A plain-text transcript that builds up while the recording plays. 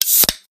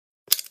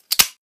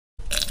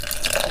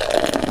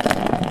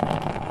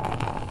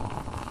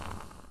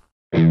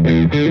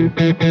What's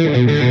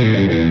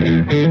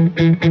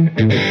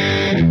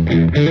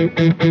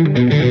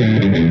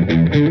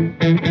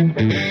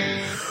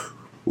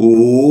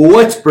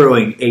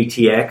brewing,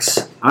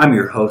 ATX? I'm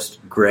your host,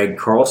 Greg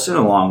Carlson,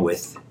 along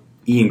with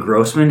Ian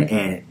Grossman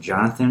and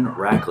Jonathan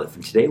Ratcliffe.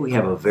 And today we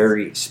have a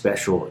very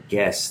special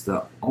guest,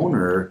 the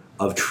owner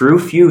of True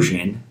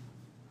Fusion,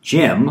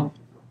 Jeremy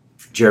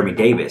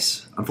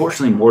Davis.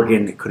 Unfortunately,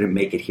 Morgan couldn't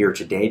make it here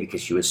today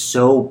because she was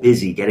so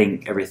busy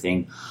getting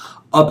everything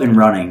up and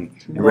running.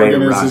 And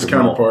Morgan is his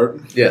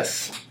counterpart.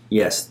 Yes,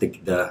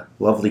 the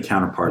lovely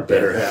counterpart. The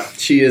better half.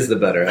 She is the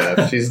better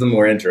half. She's the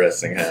more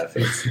interesting half.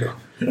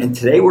 And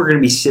today we're going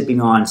to be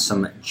sipping on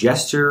some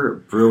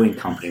Jester Brewing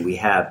Company. We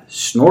have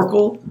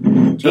Snorkel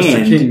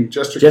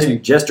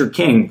Jester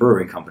King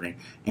Brewing Company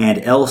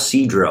and El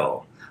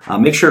Cedro.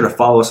 Make sure to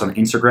follow us on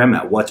Instagram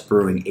at What's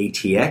Brewing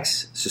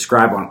ATX.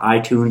 Subscribe on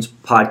iTunes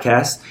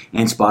Podcast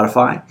and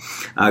Spotify,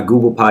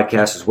 Google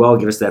Podcasts as well.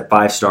 Give us that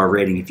 5-star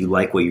rating if you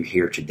like what you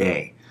hear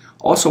today.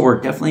 Also, we're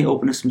definitely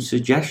open to some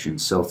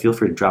suggestions, so feel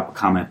free to drop a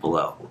comment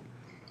below.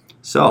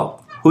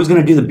 So, who's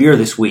going to do the beer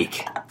this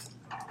week?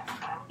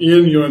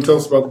 Ian, you want to tell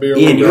us about the beer?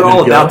 Ian, you're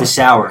all about the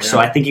sour, so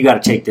I think you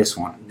got to take this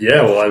one.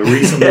 Yeah, well, I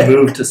recently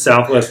moved to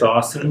Southwest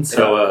Austin,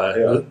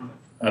 so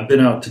I've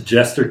been out to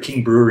Jester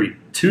King Brewery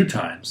 2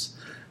 times.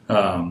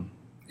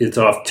 It's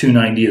off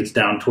 290. It's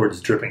down towards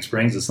Dripping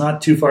Springs. It's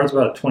not too far. It's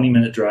about a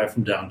 20-minute drive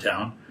from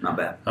downtown. Not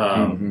bad.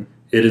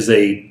 It is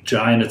a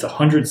giant, it's a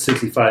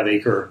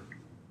 165-acre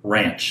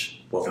ranch.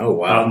 Oh,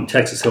 wow. Out in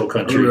Texas Hill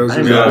Country. I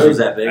didn't realize it was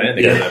that big.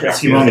 It's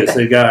humongous.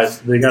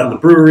 They got the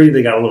brewery.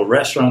 They got a little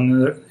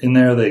restaurant in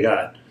there. They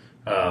got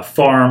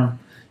farm.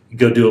 You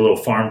go do a little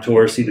farm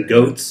tour, see the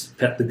goats,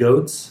 pet the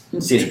goats.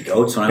 Didn't see any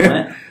goats when I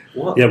went.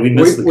 What? Yeah, we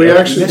missed the goats. We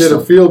actually did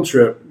a field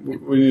trip.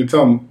 We need to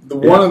tell them.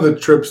 One of the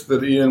trips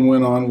that Ian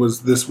went on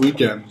was this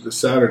weekend, this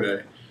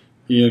Saturday.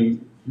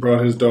 Ian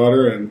brought his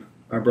daughter, and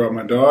I brought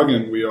my dog,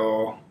 and we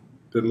all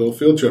did a little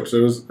field trip. So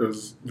it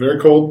was very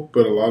cold,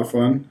 but a lot of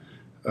fun.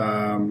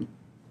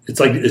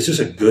 It's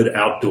just a good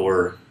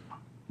outdoor,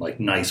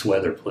 like nice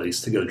weather place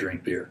to go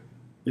drink beer.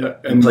 Yeah,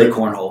 and play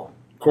cornhole.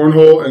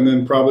 Cornhole, and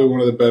then probably one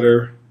of the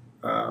better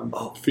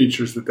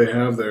features that they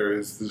have there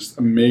is this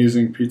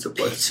amazing pizza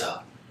place.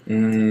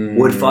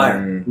 Wood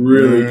fire.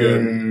 Really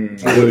good.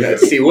 Really good.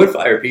 See, wood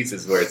fire pizza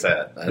is where it's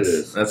at.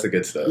 That's the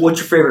good stuff. What's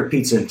your favorite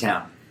pizza in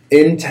town?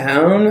 In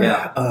town?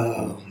 Yeah.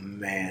 Oh,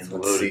 man.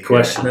 Let's see.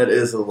 Question. That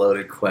is a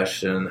loaded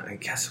question. I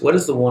guess, what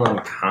is the one on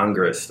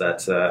Congress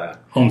that's...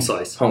 Home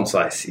Slice. Home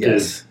Slice,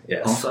 yes.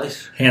 Home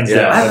Slice? Hands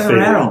Yeah. down. I haven't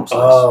ever had Home Slice.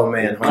 Oh,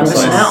 man. Home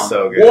Slice is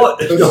so good.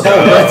 What?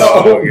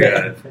 So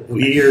good.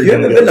 Weird. You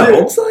haven't been to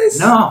Home Slice?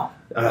 No.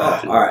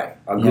 All right.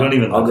 You don't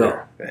even I'll live go.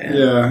 there. Man.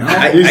 Yeah,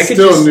 I he's could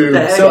still just-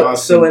 new.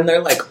 So in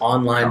their like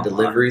online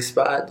delivery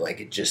spot, like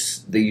you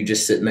just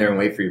sitting there and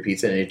wait for your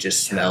pizza, and it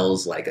just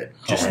smells like a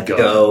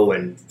dough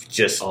and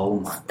just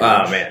Oh my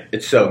gosh. oh man,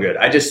 it's so good.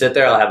 I just sit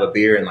there, I'll have a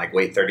beer, and like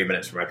wait 30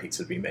 minutes for my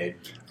pizza to be made.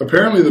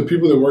 Apparently, the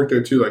people that work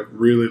there too like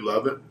really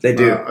love it. They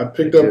do. I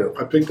picked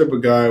up a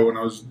guy when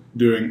I was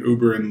doing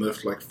Uber and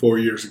Lyft like 4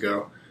 years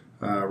ago,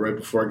 right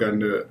before I got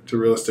into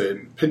real estate,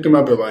 and picked him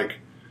up at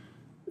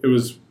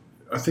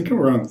I think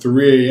around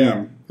 3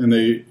 a.m. And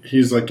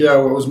he's like, yeah,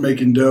 well, I was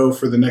making dough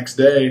for the next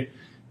day,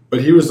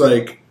 but he was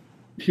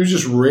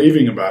just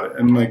raving about it.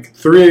 And like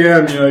 3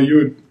 a.m., you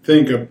would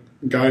think a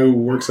guy who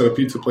works at a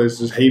pizza place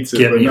just hates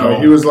it, but no,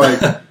 he was like,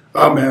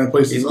 oh man, the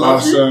place is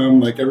awesome.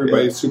 Like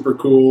everybody's super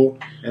cool.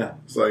 Yeah,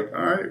 it's like,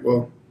 all right,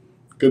 well,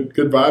 good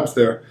vibes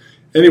there.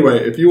 Anyway,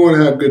 if you want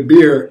to have good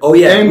beer,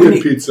 and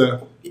good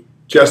pizza,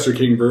 Jester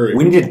King Brewery.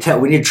 We need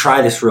to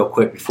try this real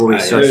quick before we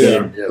start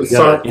getting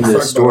into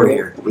the story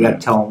here. We got to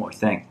tell them what we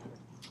think.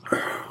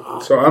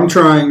 So I'm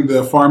trying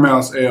the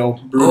Farmhouse Ale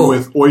brewed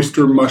with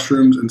oyster,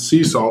 mushrooms, and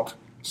sea salt.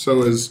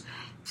 So is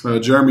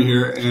Jeremy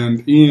here,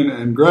 and Ian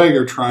and Greg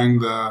are trying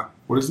the,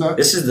 what is that?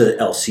 This is the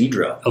El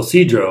Cedro. El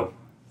Cedro.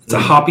 It's a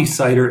hoppy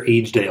cider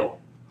aged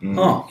ale.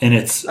 Oh. And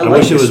I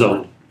wish it was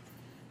a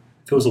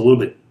little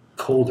bit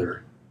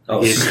colder.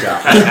 Oh,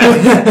 stop.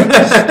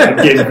 I'm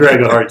giving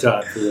Greg a hard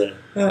time for that.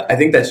 I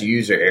think that's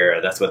user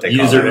error. That's what they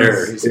call it. User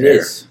error. It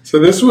is. So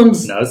this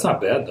one's... No, it's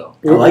not bad, though.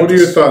 What are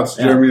your thoughts,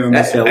 Jeremy, on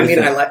this?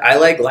 I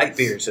like light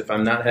beers. If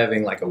I'm not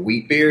having like a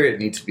wheat beer, it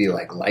needs to be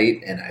like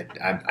light, and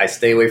I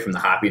stay away from the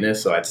hoppiness,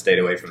 so I'd stayed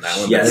away from that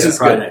one. Yeah, this is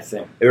probably that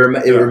thing. It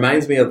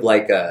reminds me of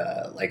like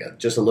a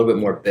just a little bit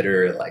more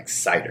bitter like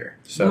cider.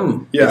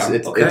 So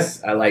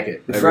it's I like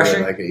it. Refreshing? I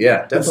really like it.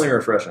 Yeah, definitely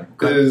refreshing.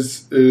 It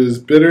is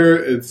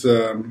bitter. It's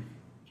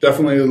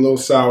definitely a little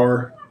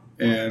sour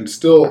and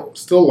still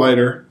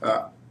lighter.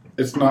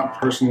 It's not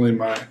personally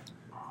my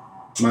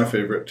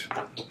favorite,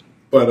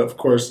 but of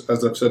course,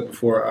 as I've said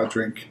before, I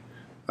drink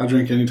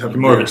any type of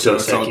more of a beer,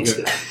 Dos Equis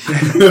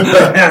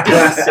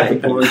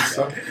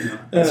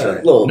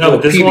Little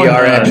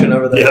PBR action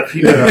over there. Yeah,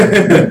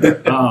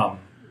 PBR.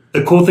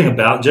 The cool thing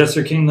about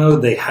Jester King, though,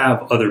 they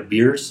have other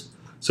beers.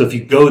 So if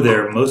you go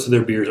there, most of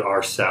their beers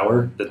are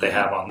sour that they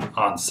have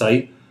on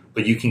site,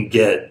 but you can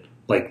get,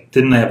 like,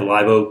 didn't they have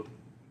Live Oak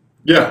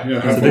Yeah,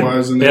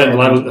 Hefeweizen. They have a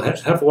lot of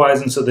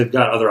Hefeweizen, so they've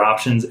got other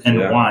options and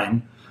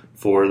wine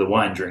for the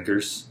wine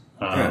drinkers.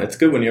 It's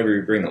good whenever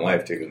you bring the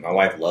wife too, because my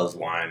wife loves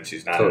wine.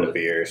 She's not into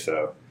beer,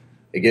 so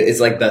it's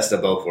like best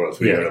of both worlds.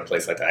 We go to a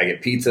place like that. I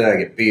get pizza, I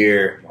get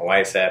beer. My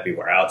wife's happy.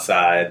 We're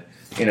outside.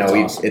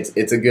 Awesome.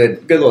 It's a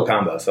good little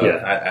combo. So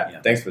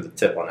thanks for the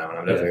tip on that one.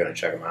 I'm definitely going to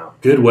check them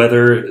out. Good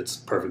weather. It's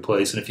a perfect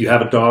place. And if you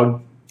have a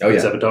dog, have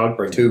a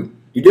dog? Two.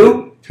 You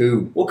do?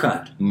 2. What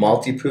kind?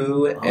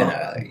 Maltipoo and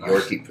a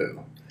Yorkie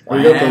poo. Oh,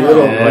 you got the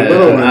little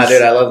ones.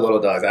 Dude, I love little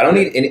dogs. I don't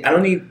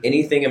need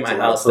anything in my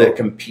house that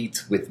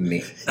competes with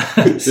me.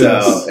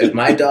 So if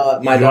my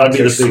dogs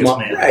are small,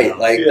 right?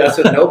 Like that's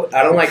what. Nope.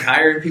 I don't like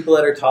hiring people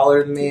that are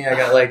taller than me. I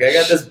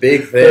got this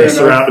big thing. They're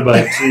surrounded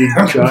by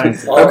 2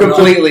 giants. I'm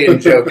completely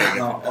joking.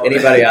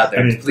 Anybody out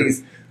there,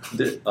 please.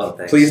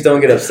 Please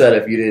don't get upset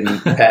if you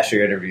didn't pass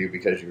your interview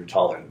because you were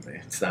taller than me.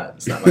 It's not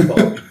my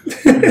fault.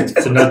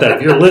 So note that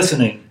if you're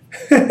listening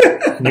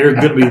and you're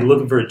going to be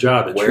looking for a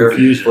job at Wear True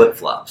Fusion, flip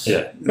flops.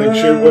 Yeah. Make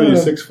sure. What are you,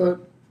 6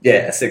 foot?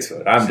 Yeah, 6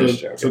 foot. I'm just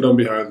joking. So don't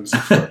be higher than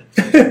 6 foot.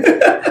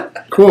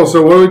 Cool.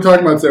 So what are we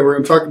talking about today? We're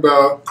going to talk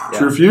about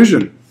True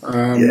Fusion.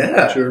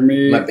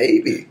 Jeremy, my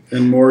baby,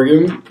 and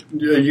Morgan.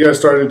 You guys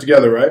started it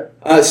together,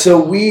 right?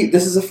 So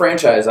this is a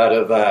franchise out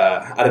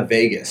of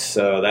Vegas.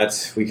 So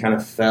we kind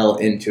of fell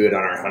into it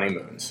on our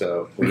honeymoon.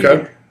 So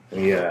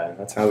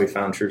that's how we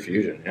found True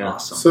Fusion. Yeah.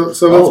 Awesome.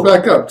 So let's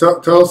back up.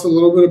 Tell us a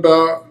little bit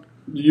about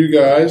you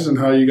guys and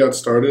how you got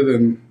started,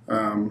 and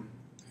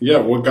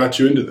what got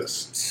you into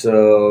this.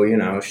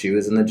 So she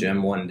was in the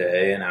gym one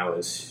day, and I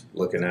was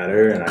looking at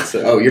her, and I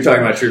said, "Oh, you're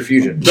talking about True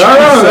Fusion." No,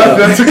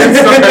 that's a good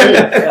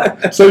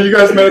story. So you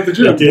guys met at the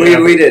gym.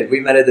 We did. We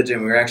met at the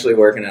gym. We were actually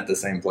working at the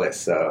same place.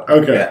 So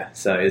okay.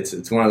 So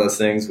it's one of those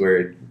things where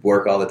you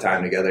work all the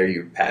time together.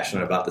 You're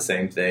passionate about the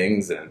same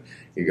things, and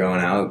you're going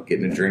out,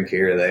 getting a drink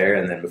here or there,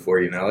 and then before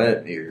you know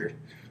it, you're.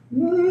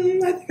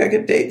 I think I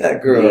could date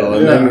that girl,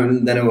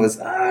 and then it was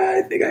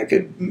I think I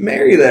could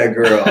marry that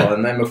girl,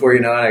 and then before you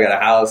know it, I got a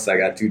house, I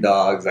got 2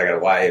 dogs, I got a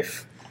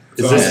wife.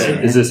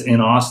 Is this in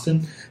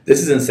Austin?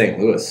 This is in St.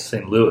 Louis.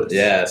 St. Louis.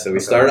 Yeah, so we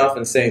started off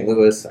in St.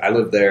 Louis. I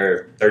lived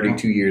there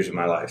 32 years of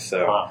my life.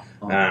 So,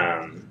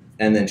 and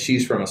then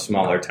she's from a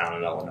smaller town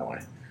in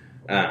Illinois.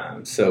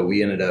 So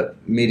we ended up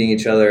meeting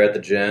each other at the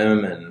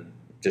gym and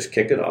just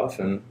kicked it off,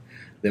 and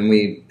then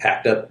we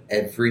packed up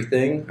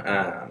everything.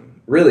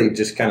 Really,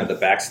 just kind of the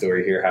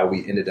backstory here, how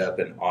we ended up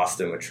in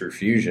Austin with True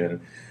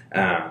Fusion. We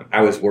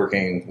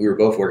were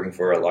both working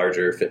for a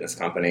larger fitness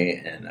company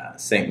in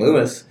St.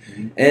 Louis,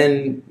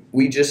 and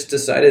we just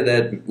decided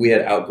that we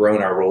had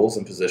outgrown our roles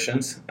and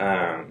positions.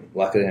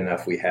 Luckily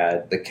enough, we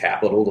had the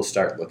capital to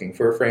start looking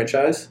for a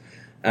franchise.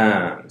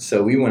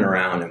 So we went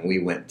around and we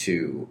went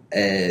to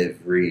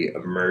every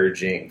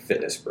emerging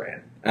fitness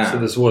brand. So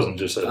this wasn't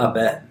just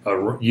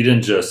you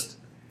didn't just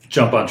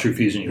jump on True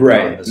Fusion.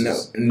 Right.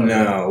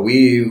 No.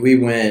 We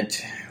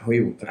went...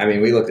 We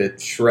looked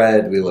at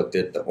Shred, we looked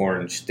at the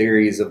Orange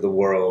Theories of the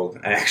world.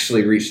 I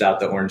actually reached out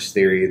to Orange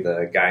Theory,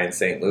 the guy in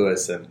St.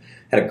 Louis, and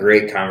had a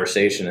great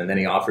conversation, and then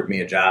he offered me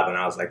a job, and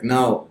I was like,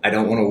 no, I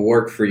don't want to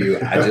work for you.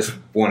 I just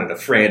wanted a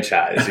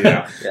franchise,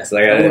 So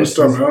I want to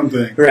start my own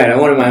thing. Right, I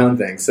wanted my own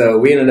thing. So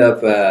we ended up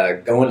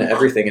going to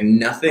everything, and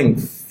nothing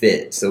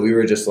fit. So we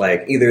were just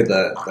like, either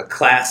the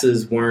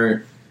classes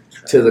weren't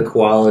to the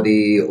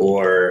quality,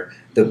 or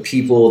the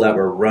people that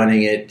were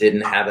running it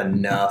didn't have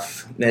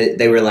enough.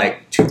 They were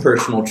like 2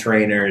 personal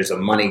trainers, a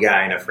money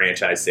guy, and a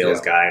franchise sales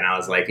guy. And I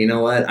was like, you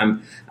know what?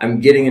 I'm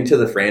getting into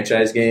the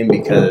franchise game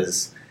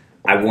because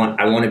I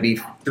want to be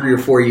 3 or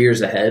 4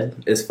 years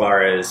ahead as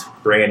far as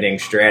branding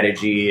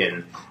strategy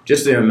and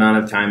just the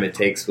amount of time it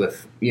takes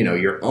with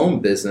your own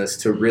business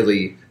to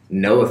really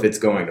know if it's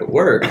going to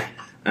work.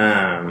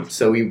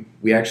 So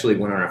we actually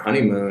went on our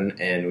honeymoon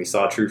and we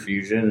saw True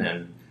Fusion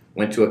and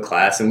went to a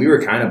class, and we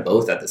were kind of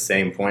both at the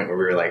same point where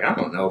we were like, I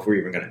don't know if we're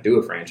even going to do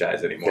a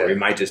franchise anymore. We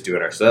might just do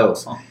it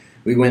ourselves.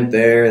 We went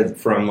there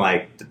from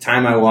like the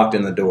time I walked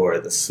in the door,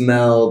 the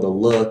smell, the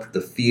look,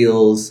 the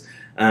feels,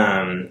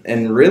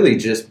 and really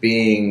just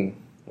being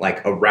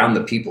like around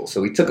the people. So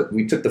we took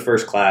the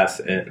first class,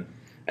 and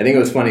I think it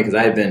was funny because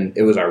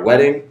it was our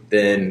wedding,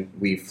 then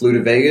we flew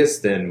to Vegas,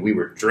 then we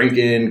were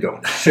drinking,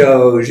 going to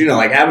shows,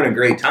 like having a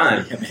great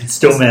time.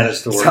 Still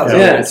managed to work out.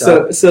 Yeah,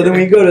 so then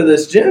we go to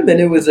this gym,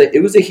 and it was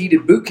a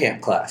heated boot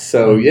camp class.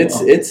 So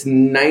it's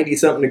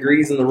 90-something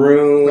degrees in the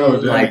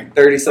room, like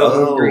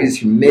 30-something degrees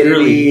humidity.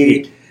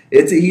 Really?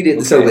 It's a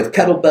heated, so with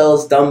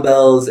kettlebells,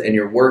 dumbbells, and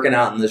you're working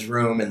out in this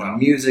room, and the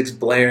music's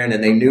blaring,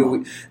 and they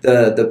knew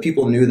the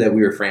people knew that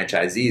we were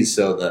franchisees.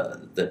 So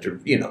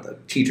the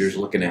teacher's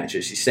looking at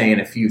you, she's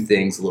saying a few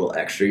things a little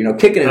extra,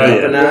 kicking it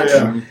up a notch.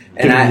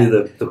 And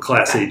the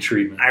Class A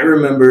treatment. I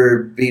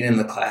remember being in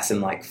the class,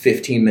 and like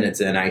 15 minutes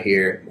in, I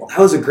hear, "Well, that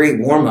was a great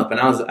warm up," and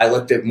I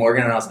looked at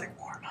Morgan, and I was like,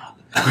 "Warm up?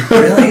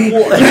 Really?"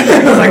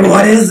 I was like,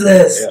 "What is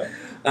this?" Yeah.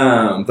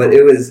 But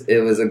it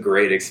was a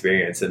great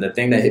experience, and the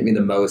thing that hit me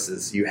the most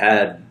is you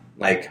had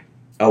like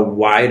a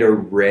wide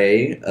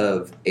array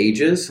of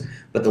ages,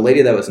 but the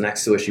lady that was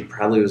next to us, she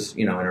probably was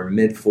in her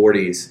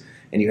mid-40s,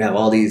 and you have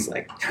all these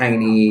like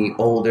tiny,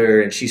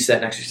 older, and she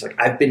sat next to, she's like,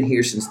 I've been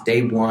here since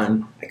day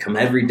one. I come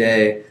every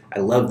day. I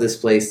love this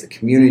place, the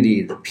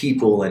community, the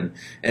people, and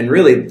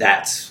really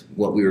that's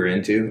what we were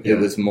into. Yeah. It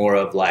was more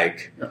of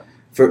like,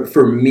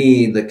 for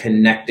me, the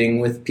connecting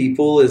with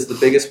people is the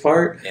biggest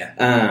part.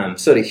 Yeah.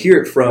 So to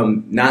hear it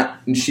from,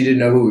 she didn't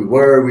know who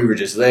we were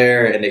just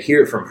there, and to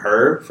hear it from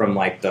her, from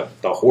like the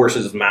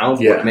horse's mouth,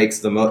 what makes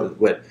the most,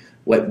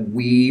 what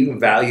we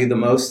value the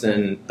most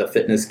in the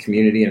fitness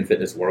community and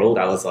fitness world,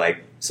 I was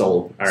like,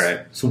 sold. All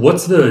right. So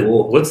what's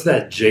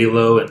that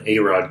J-Lo and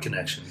A-Rod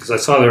connection? Because I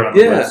saw there on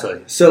the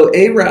website. So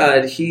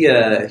A-Rod,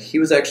 he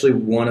was actually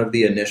one of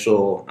the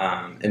initial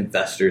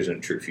investors in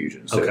True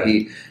Fusion. So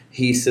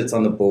he sits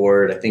on the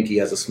board. I think he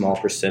has a small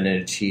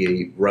percentage.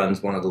 He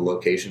runs one of the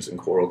locations in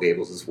Coral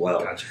Gables as well.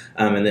 Gotcha.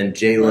 And then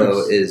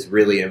J-Lo is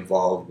really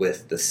involved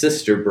with the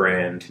sister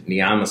brand,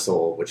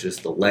 Niamasol, which is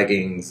the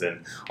leggings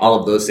and all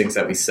of those things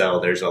that we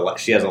sell.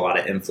 She has a lot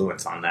of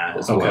influence on that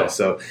as well.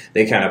 So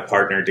they kind of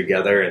partnered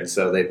together, and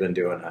so they've been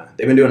doing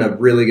a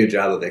really good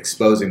job of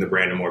exposing the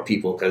brand to more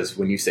people. Because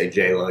when you say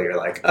J-Lo, you're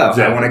like, oh,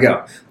 I want to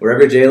go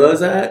wherever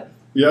J-Lo's at.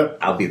 Yep,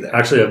 I'll be there.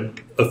 Actually,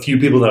 a few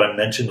people that I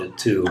mentioned it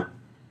to,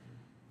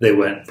 they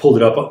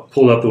pulled up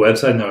the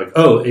website, and they're like,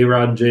 "Oh,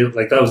 A-Rod and J,"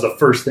 like that was the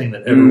first thing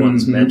that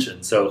everyone's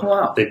mentioned.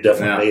 So they've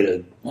definitely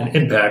made an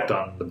impact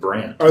on the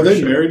brand. Are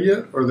they married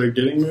yet? Or are they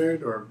getting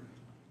married? Or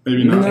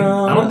maybe not?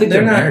 No, I don't think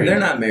they're married. They're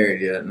not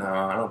married yet. No,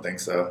 I don't think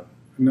so.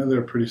 I know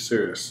they're pretty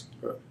serious.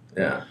 But.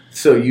 Yeah.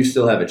 So you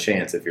still have a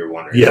chance if you're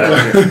wondering. Yeah.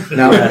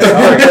 No,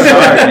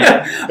 sorry,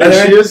 man. And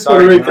she is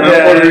Puerto Rican.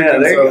 Yeah,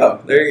 there you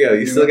go. There you go.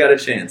 You still got a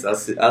chance. I'll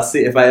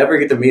see if I ever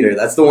get to meet her.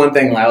 That's the one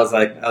thing I was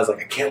like,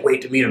 I can't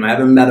wait to meet him. I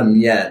haven't met him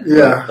yet.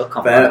 Yeah.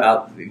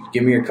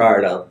 Give me your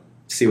card. I'll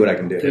see what I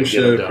can do.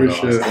 Appreciate it.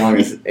 As long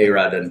as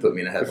A-Rod doesn't put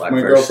me in a headlock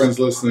My first. girlfriend's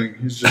listening.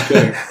 He's just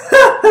kidding.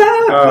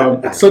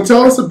 So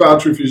tell us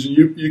about True Fusion.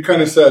 You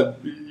kind of said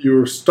you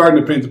were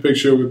starting to paint the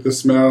picture with the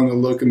smell and the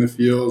look and the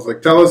feels.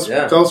 Like tell us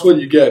what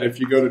you get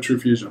if you go to True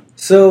Fusion.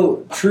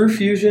 So True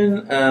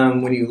Fusion,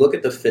 when you look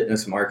at the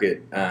fitness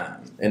market,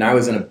 and I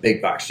was in a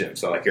big box gym,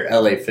 so like your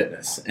LA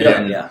Fitness,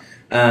 and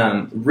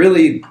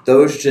really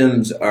those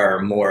gyms are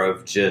more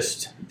of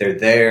just they're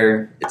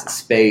there. It's a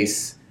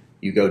space.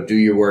 You go do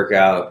your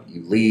workout,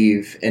 you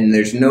leave, and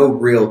there's no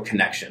real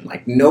connection.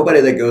 Like, nobody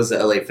that goes to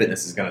LA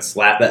Fitness is going to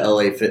slap a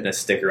LA Fitness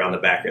sticker on the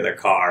back of their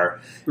car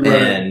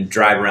and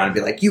drive around and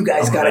be like, you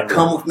guys got to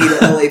come with me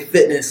to LA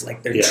Fitness.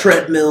 Like, their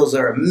treadmills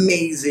are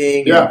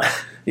amazing. Yeah.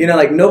 You know,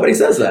 like, nobody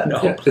says that. No,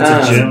 it's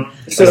a gym.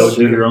 So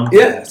do your own.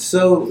 Yeah,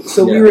 so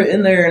we were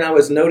in there, and I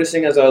was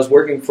noticing as I was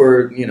working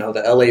for,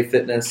 the LA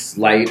Fitness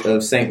light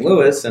of St.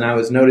 Louis, and I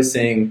was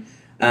noticing...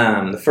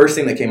 the first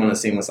thing that came on the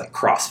scene was like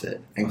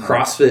CrossFit, and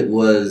CrossFit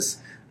was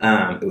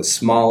it was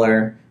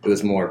smaller, it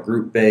was more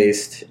group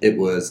based, it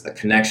was a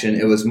connection,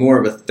 it was more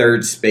of a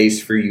third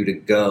space for you to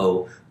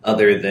go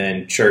other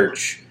than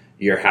church,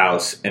 your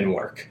house, and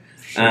work.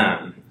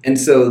 And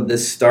so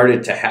this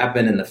started to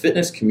happen in the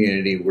fitness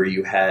community where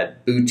you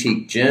had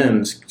boutique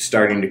gyms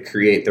starting to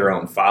create their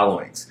own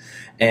followings,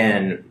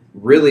 and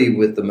really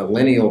with the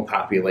millennial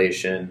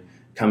population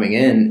coming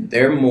in,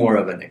 they're more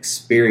of an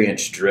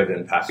experience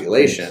driven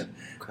population.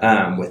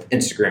 With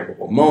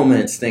Instagrammable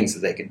moments, things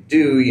that they can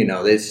do,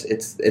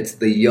 it's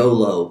the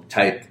YOLO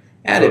type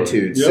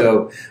attitude. Yep.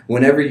 So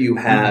whenever you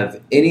have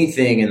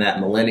anything in that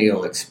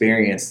millennial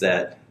experience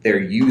that they're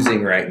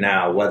using right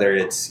now, whether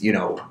it's,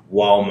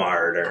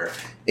 Walmart or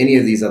any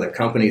of these other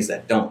companies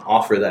that don't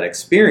offer that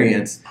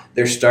experience,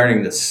 they're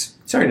starting to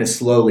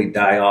slowly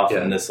die off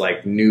in this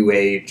like new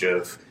age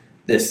of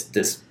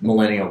this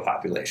millennial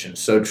population.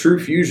 So True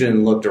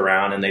Fusion looked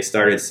around and they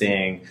started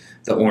seeing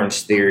the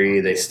Orange Theory.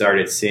 They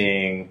started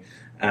seeing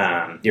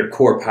your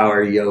Core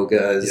Power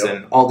Yogas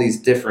and all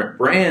these different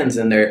brands,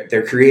 and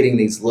they're creating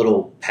these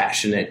little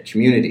passionate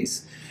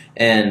communities.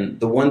 And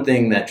the one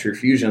thing that True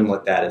Fusion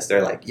looked at is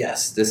they're like,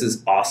 yes, this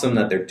is awesome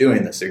that they're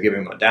doing this. They're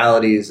giving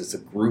modalities. It's a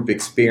group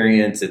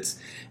experience.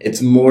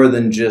 It's more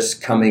than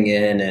just coming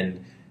in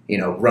and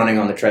running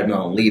on the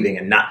treadmill and leaving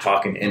and not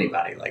talking to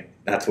anybody. Like,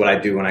 that's what I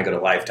do when I go to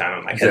Lifetime.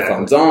 I'm like,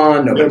 headphones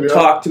on, nobody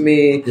talk to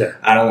me. Yeah.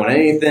 I don't want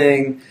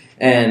anything.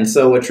 And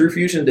so what True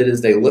Fusion did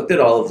is they looked at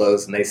all of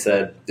those and they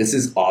said, this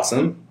is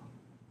awesome.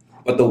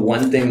 But the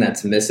one thing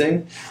that's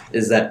missing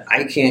is that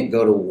I can't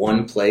go to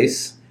one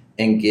place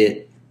and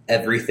get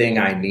everything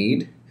I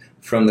need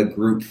from the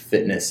group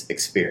fitness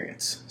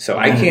experience. So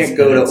I can't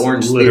go to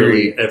Orange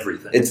Theory.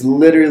 Everything. It's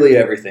literally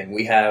everything.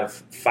 We have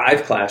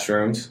 5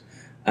 classrooms.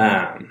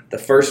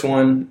 The first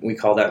one, we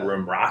call that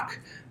Room Rock.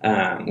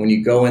 When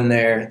you go in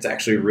there, it's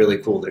actually really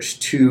cool. There's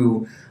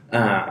 2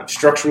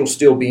 structural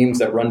steel beams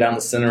that run down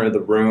the center of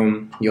the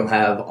room. You'll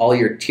have all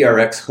your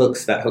TRX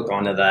hooks that hook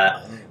onto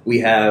that. We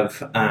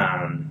have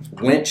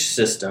winch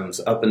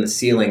systems up in the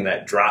ceiling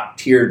that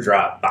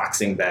teardrop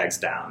boxing bags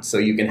down. So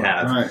you can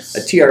have a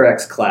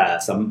TRX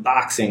class, a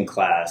boxing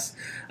class,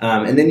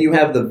 and then you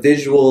have the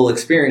visual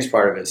experience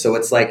part of it. So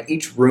it's like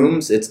each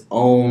room's its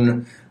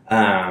own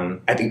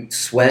I think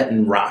Sweat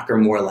and Rock are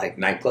more like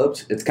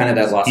nightclubs. It's kind of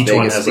that Las Each one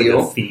Vegas has feel.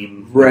 like a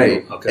theme.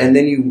 Right. Okay. And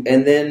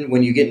then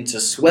when you get into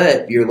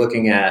Sweat, you're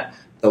looking at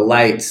the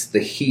lights, the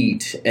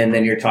heat, and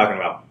then you're talking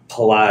about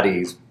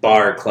Pilates,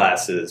 bar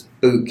classes,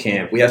 boot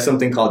camp. We have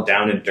something called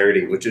Down and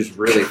Dirty, which is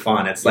really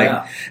fun. It's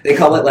like they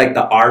call it like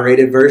the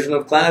R-rated version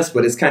of class,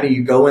 but it's kind of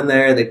you go in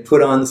there, they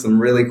put on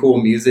some really cool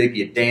music,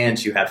 you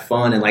dance, you have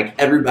fun, and like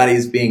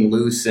everybody's being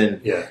loose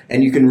and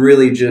you can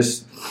really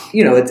just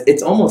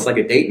it's almost like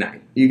a date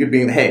night. You could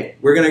be, hey,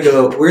 we're gonna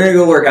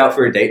go work out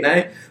for a date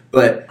night,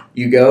 but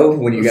you go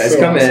when you guys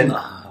come in.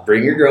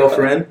 Bring your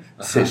girlfriend.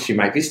 So she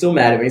might be still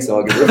mad at me, so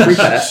I'll give her a free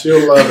pass.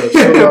 She'll love it.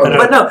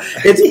 But no,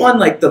 it's fun.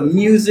 Like the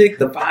music,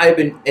 the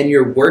vibe, and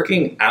you're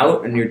working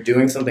out and you're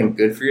doing something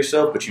good for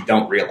yourself, but you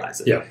don't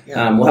realize it.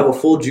 We'll have a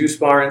full juice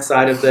bar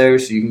inside of there,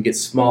 so you can get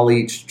small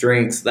each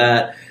drinks.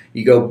 That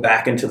you go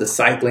back into the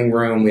cycling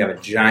room. We have a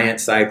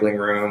giant cycling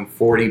room,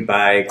 40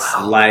 bikes,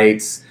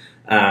 lights,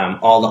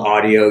 all the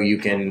audio you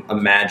can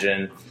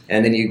imagine.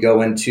 And then you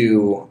go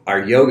into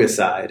our yoga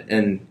side,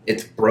 and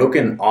it's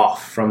broken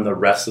off from the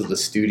rest of the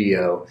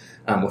studio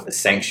with a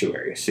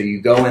sanctuary. So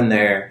you go in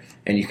there,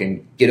 and you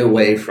can get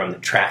away from the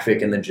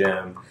traffic in the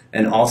gym,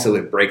 and also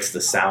it breaks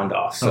the sound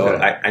off. So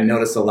I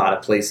notice a lot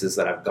of places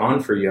that I've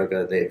gone for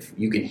yoga,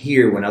 you can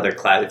hear when other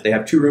class, if they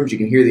have 2 rooms, you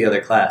can hear the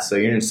other class. So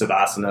you're in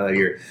Savasana,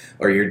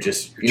 you're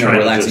just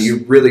relaxing.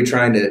 You're really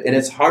trying to, and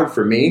it's hard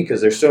for me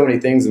because there's so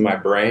many things in my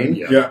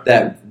brain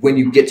that when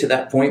you get to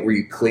that point where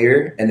you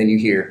clear, and then you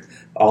hear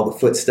all the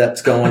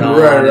footsteps going on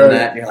and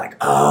that, and you're like,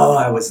 oh,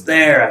 I was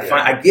there.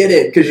 I get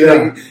it.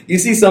 Because you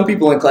see some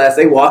people in class,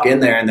 they walk in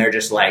there and they're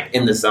just like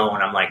in the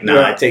zone. I'm like,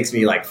 no, it takes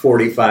me like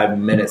 45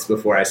 minutes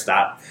before I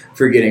stop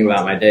forgetting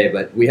about my day.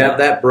 But we have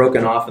that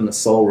broken off in the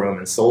Soul room,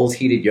 and Soul's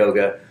heated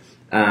yoga.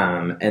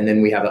 And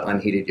then we have an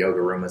unheated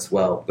yoga room as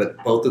well.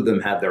 But both of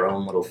them have their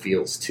own little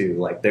feels too.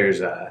 Like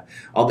there's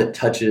all the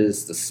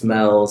touches, the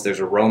smells, there's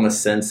aroma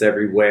scents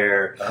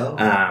everywhere.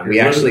 We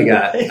actually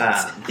got...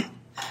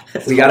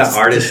 we got an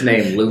artist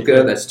named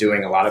Luca that's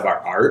doing a lot of our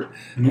art,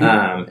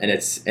 and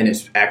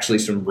it's actually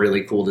some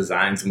really cool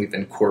designs, and we've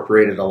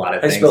incorporated a lot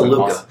of things. I spell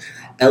Luca.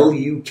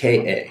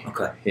 Luka.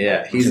 Okay.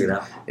 Yeah,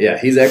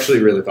 he's actually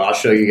really cool. I'll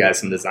show you guys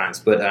some designs,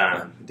 but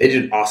they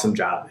did an awesome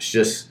job. It's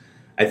just,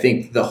 I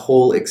think the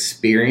whole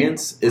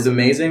experience is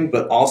amazing,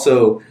 but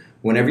also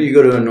whenever you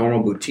go to a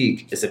normal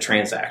boutique, it's a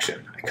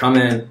transaction. I come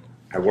in,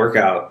 I work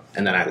out,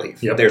 and then I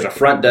leave. There's a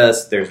front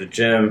desk, there's a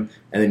gym,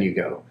 and then you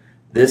go.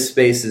 This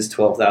space is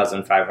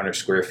 12,500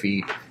 square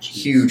feet,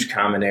 huge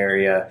common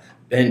area,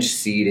 bench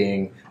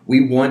seating.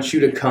 We want you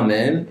to come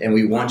in and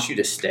we want you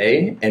to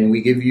stay, and we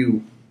give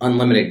you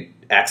unlimited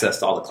access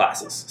to all the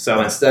classes.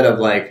 So instead of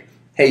like,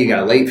 hey, you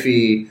got a late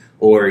fee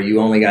or you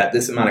only got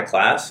this amount of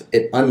class,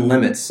 it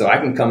unlimits. So I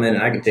can come in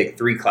and I can take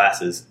 3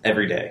 classes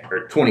every day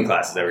or 20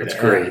 classes every day. That's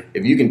great.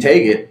 If you can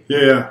take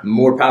it,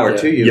 more power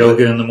to you.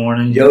 Yoga in the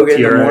morning.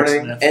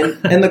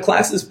 And the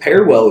classes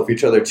pair well with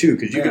each other too,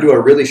 because you can do a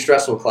really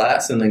stressful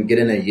class and then get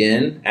in a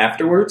yin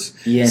afterwards.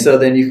 So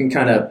then you can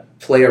kind of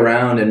play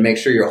around and make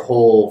sure your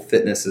whole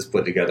fitness is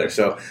put together.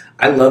 So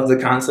I love the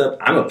concept.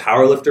 I'm a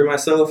power lifter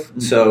myself,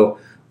 so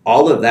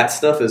all of that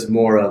stuff is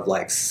more of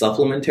like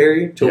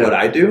supplementary to what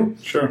I do.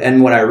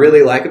 And what I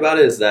really like about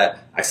it is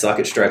that I suck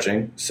at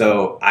stretching.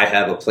 So I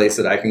have a place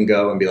that I can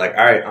go and be like,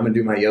 all right, I'm going to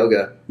do my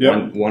yoga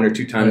one or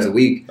 2 times a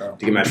week to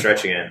get my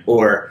stretching in.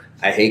 Or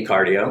I hate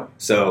cardio.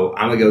 So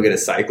I'm going to go get a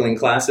cycling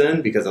class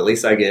in, because at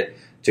least I get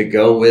to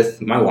go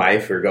with my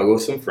wife or go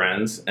with some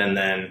friends and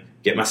then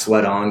get my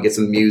sweat on, get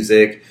some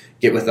music,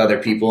 get with other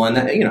people. And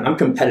that, I'm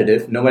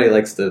competitive. Nobody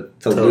likes to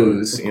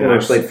lose. I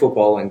played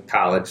football in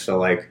college. So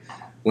like,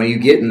 when you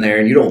get in there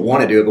and you don't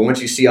want to do it, but once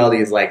you see all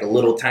these like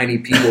little tiny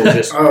people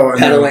just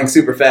pedaling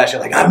super fast,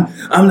 you're like,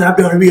 I'm not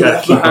going to be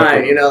left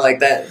behind.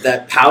 Like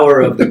that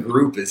power of the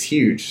group is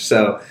huge.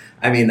 So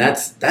I mean,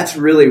 that's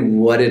really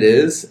what it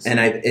is, and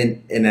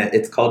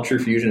it's called True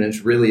Fusion. And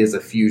it really is a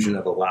fusion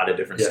of a lot of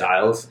different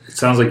styles. It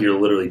sounds like you're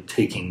literally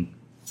taking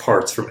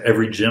parts from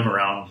every gym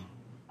around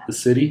the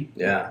city,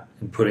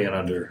 and putting it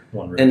under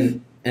one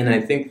roof. And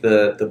I think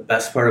the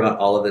best part about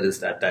all of it is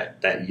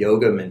that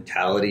yoga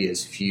mentality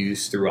is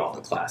fused through all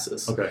the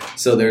classes.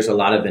 So there's a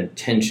lot of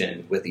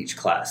intention with each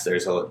class.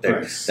 There's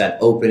that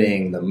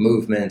opening, the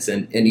movements,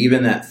 and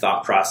even that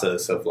thought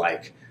process of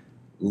like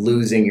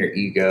losing your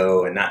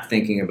ego and not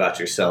thinking about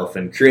yourself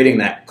and creating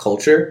that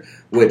culture,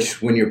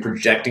 which when you're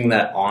projecting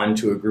that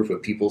onto a group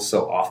of people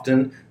so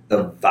often,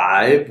 the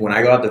vibe, when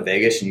I go out to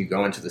Vegas and you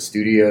go into the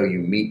studio, you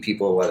meet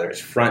people, whether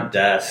it's front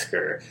desk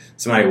or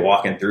somebody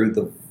walking through,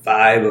 the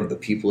vibe of the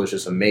people is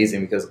just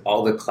amazing, because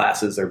all the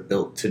classes are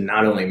built to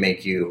not only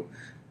make you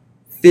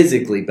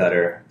physically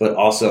better, but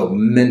also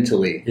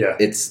mentally.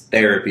 It's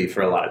therapy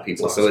for a lot of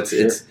people. So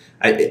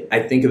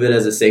I think of it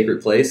as a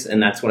sacred place,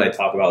 and that's what I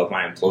talk about with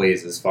my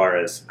employees as far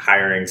as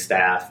hiring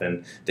staff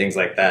and things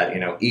like that.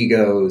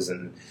 Egos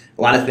and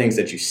a lot of things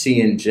that you see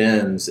in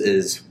gyms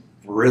is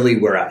really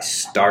where I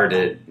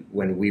started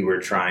when we were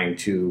trying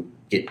to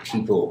get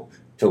people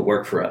to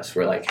work for us.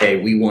 We're like, hey,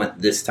 we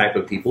want this type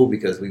of people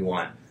because we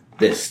want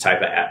this type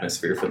of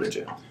atmosphere for the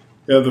gym.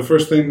 Yeah, the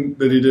first thing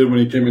that he did when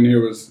he came in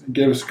here was he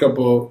gave us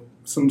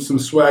some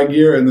swag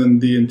gear and then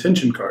the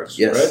intention cards.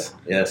 Yes,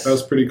 right? yes, that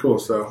was pretty cool.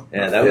 So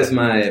yeah, that was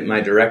my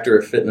director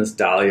of fitness,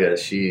 Dahlia.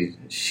 She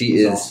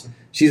is awesome.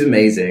 She's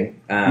amazing,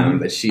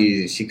 but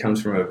she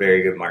comes from a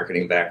very good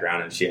marketing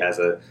background, and she has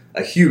a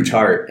huge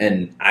heart.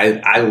 And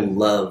I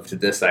loved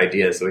this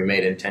idea, so we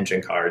made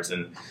intention cards,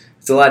 and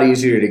it's a lot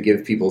easier to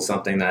give people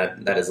something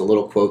that is a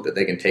little quote that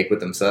they can take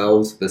with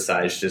themselves,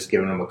 besides just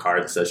giving them a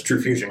card that says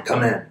 "True Fusion,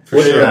 come in."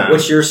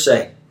 What's yours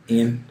say,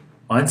 Ian?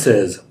 Mine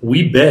says,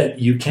 "We bet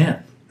you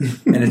can."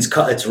 And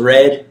it's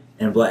red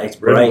and black. It's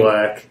Red bright, and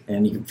black.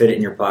 and you can fit it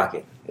in your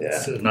pocket. Yeah,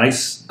 It's a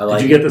nice. I like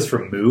did you get this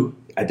from Moo?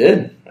 I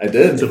did.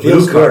 It's a It feels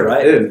blue good, card,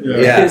 right? Dude, Yeah.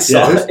 yeah, It's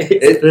solid.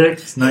 It's thick.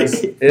 It's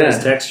nice. Yeah.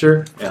 Nice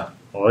texture. Yeah.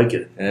 I like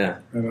it. yeah.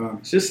 and,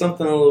 It's just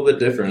something a little bit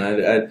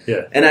different.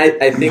 Yeah. And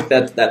I think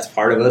that's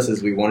part of us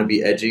is we want to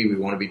be edgy. We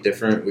want to be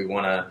different. We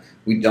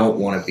don't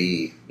want to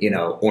be,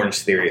 Orange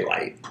Theory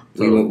light.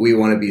 Totally. We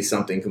want to be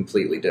something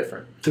completely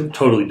different. It's a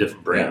totally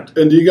different brand.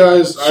 do you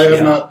guys? I have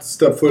Yeah. not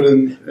stepped foot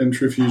in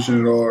True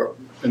Fusion at all,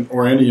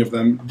 or any of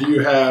them. Do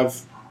you have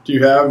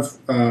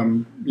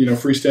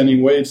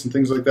freestanding weights and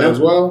things like that No. as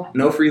well?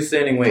 No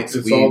freestanding weights.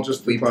 It's all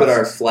just the we put our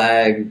classes.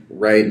 flag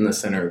right in the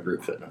center of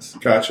group fitness.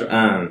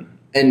 Gotcha.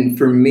 And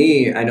for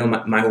me, I know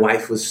my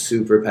wife was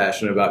super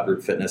passionate about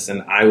group fitness,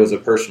 and I was a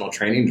personal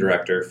training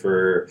director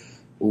for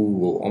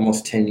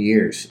almost 10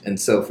 years. And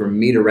so for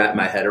me to wrap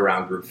my head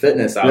around group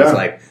fitness, I was Yeah.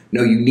 like,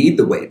 no, you need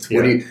the weights.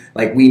 What Yeah. do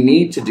you we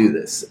need to do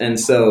this. And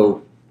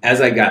so as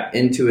I got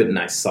into it and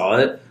I saw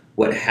it,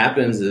 what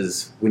happens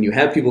is when you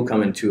have people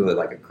come into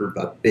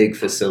a big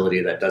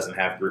facility that doesn't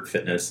have group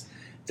fitness,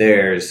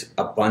 there's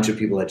a bunch of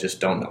people that just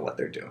don't know what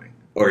they're doing,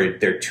 or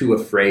they're too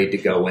afraid to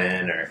go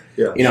in, or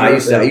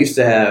I used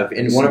to have,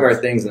 and one of our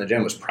things in the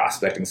gym was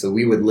prospecting, so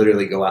we would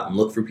literally go out and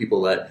look for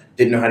people that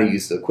didn't know how to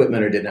use the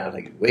equipment or didn't know how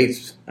to use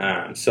weights.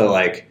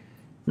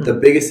 The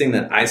biggest thing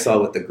that I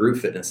saw with the group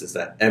fitness is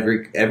that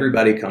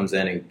everybody comes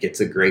in and gets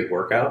a great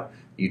workout.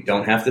 You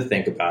don't have to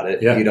think about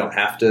it. Yeah. You don't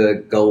have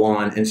to go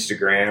on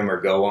Instagram or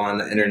go on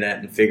the internet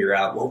and figure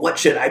out, well, what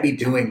should I be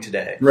doing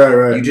today? Right.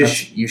 You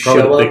Probably show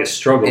the up biggest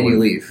struggle and you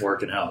with leave.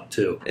 working out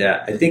too.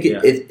 Yeah, I think Yeah.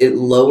 it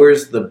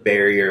lowers the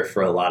barrier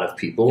for a lot of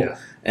people, Yeah.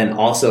 and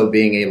also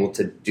being able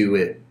to do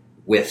it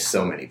with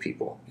so many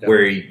people, Yeah.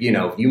 where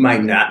you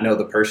might not know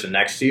the person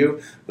next to you,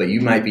 but you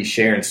might be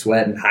sharing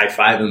sweat and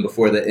high-fiving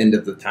before the end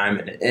of the time,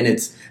 and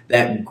it's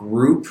that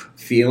group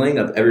feeling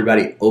of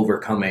everybody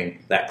overcoming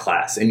that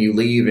class, and you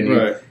leave and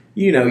Right.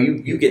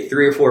 you get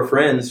 3 or 4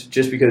 friends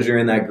just because you're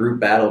in that group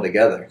battle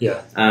together.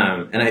 Yeah.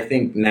 And I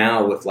think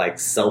now with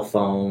cell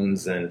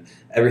phones and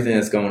everything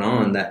that's going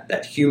on,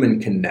 that human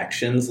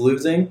connection's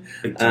losing.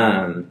 Big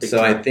time. Big So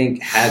time. I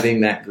think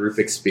having that group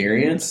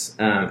experience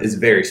is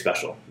very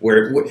special.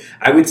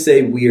 I would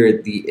say we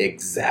are the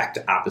exact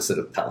opposite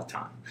of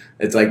Peloton.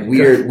 It's like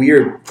we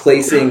are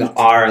placing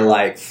our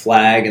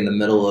flag in the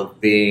middle of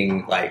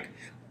being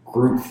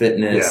group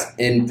fitness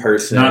in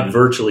person, Not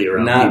virtually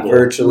around not people.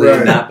 virtually,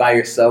 Right. not by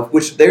yourself.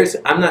 Which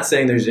I'm not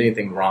saying there's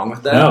anything wrong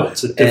with that. No,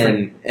 it's a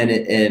different.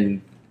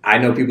 And I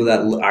know people that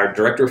our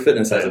director of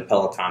fitness has a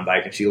Peloton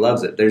bike and she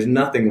loves it. There's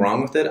nothing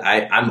wrong with it.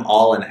 I'm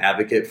all an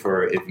advocate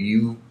for if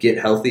you get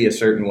healthy a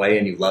certain way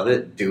and you love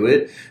it, do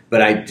it.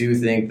 But I do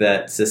think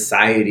that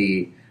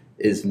society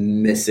is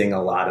missing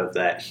a lot of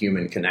that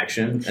human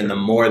connection. And the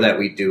more that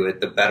we do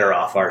it, the better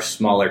off our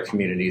smaller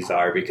communities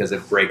are, because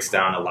it breaks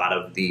down a lot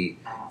of the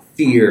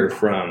fear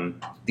from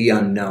the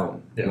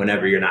unknown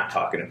whenever you're not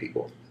talking to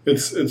people.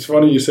 It's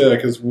funny you say that,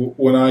 because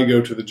when I go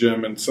to the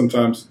gym, and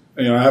sometimes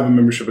I have a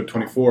membership at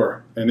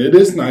 24, and it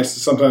is nice to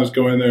sometimes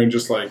go in there and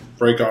just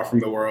break off from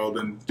the world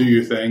and do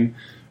your thing.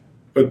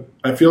 But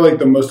I feel like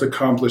the most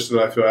accomplished that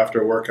I feel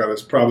after a workout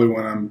is probably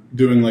when I'm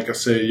doing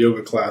a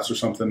yoga class or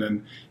something,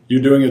 and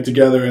you're doing it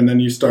together, and then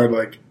you start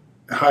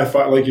high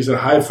five, like you said,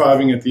 high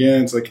fiving at the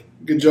end. It's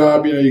good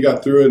job, you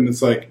got through it, and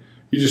it's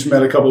you just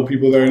met a couple of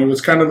people there, and it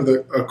was kind of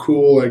a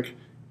cool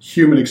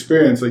human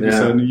experience, you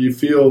said, and you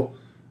feel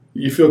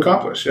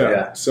accomplished.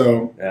 Yeah.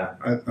 So Yeah.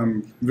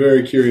 I'm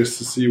very curious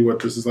to see what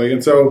this is like.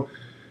 And so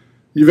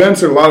you've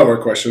answered a lot of our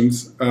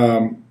questions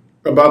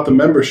about the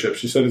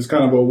memberships. You said it's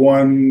kind of a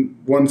one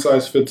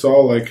size fits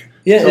all.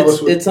 Yeah, tell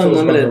us it's tell us about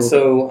unlimited. that.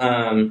 So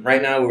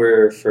right now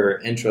for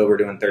intro we're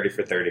doing 30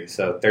 for 30.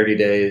 So 30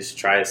 days,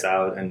 try us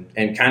out,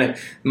 and kind of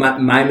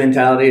my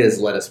mentality is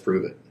let us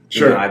prove it.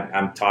 Sure.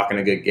 I'm talking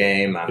a good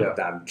game.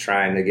 I'm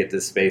trying to get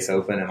this space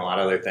open and a lot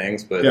of other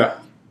things,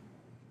 but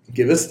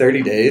give us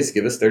 30 days,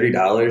 give us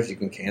 $30. You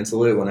can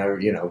cancel it whenever,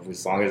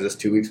 as long as it's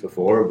 2 weeks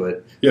before.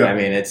 But I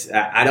mean,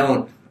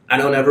 I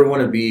don't ever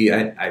want to be.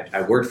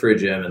 I worked for a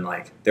gym, and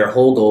their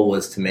whole goal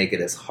was to make it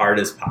as hard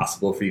as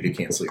possible for you to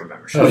cancel your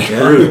membership. Oh,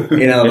 true.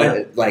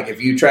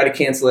 If you try to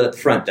cancel it at the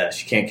front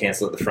desk, you can't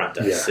cancel it at the front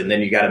desk, and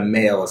then you got to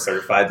mail a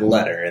certified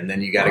letter, and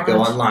then you got to go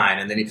online,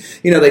 and then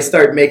they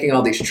start making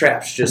all these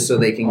traps just so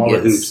they can All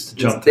get the hoops to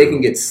jump they through.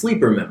 can get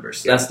sleeper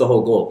members. That's the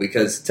whole goal,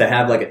 because to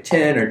have a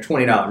 $10 or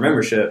 $20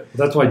 membership.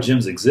 That's why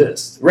gyms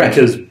exist. Right.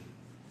 Because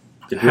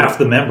half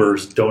the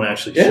members don't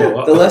actually show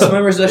up. The less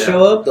members that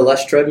show up, the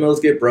less treadmills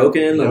get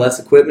broken, the less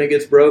equipment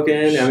gets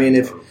broken. I mean,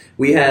 if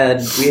we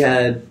had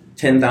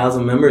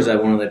 10,000 members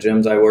at one of the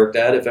gyms I worked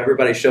at, if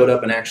everybody showed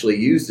up and actually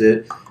used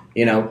it,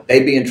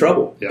 they'd be in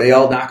trouble. Yep. They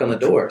all knock on the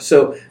door.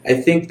 So I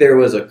think there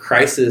was a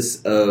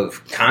crisis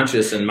of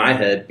conscience in my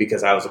head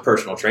because I was a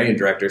personal training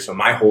director. So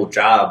my whole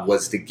job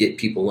was to get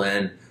people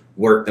in,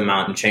 work them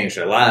out, and change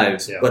their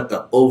lives. Yep. But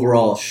the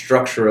overall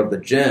structure of the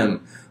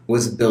gym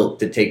was built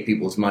to take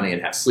people's money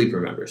and have sleeper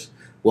members.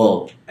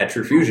 Well, at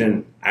True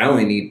Fusion, I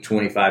only need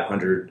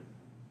 2,500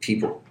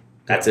 people.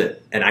 That's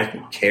it. And I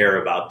can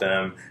care about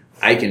them.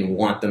 I can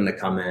want them to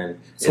come in.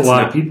 It's a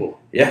lot of people.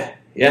 Yeah.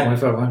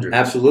 2,500.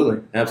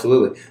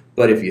 Absolutely.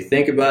 But if you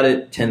think about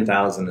it,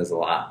 10,000 is a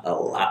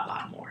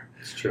lot more.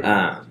 It's true.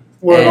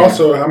 Well, and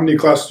also, how many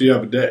classes do you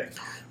have a day?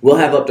 We'll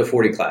have up to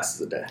 40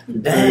 classes a day.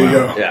 There you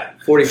go. Yeah,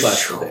 40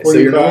 classes a day. 40 So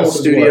your normal classes,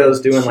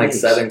 studio's doing like Jeez.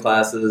 7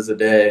 classes a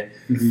day.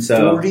 Mhm.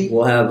 So 40?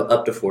 we'll have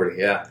up to 40,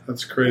 yeah.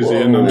 That's crazy.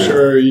 Whoa. And I'm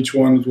sure each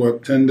one's,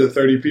 10 to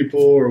 30 people,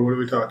 or what are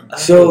we talking?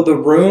 So the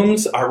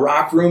rooms, our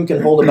rock room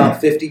can hold about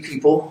 50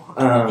 people.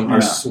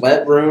 Our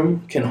sweat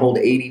room can hold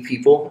 80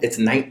 people. It's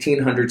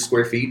 1,900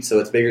 square feet, so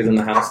it's bigger than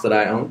the house that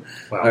I own.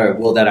 Wow.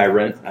 Or, that I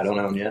rent. I don't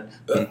own yet.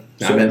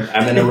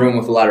 I'm in a room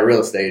with a lot of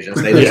real estate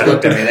agents. They just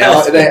looked at me.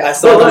 I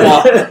saw them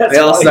all. They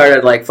all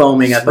started like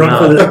foaming at the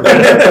Run for mouth.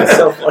 That's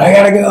so funny. I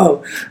gotta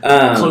go.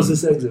 Close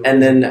this exit.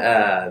 And then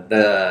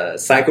the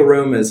cycle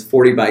room is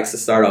 40 bikes to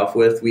start off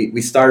with.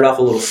 We started off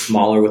a little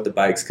smaller with the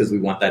bikes because we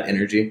want that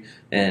energy,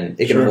 and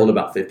it can Sure. hold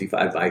about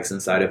 55 bikes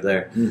inside of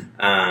there.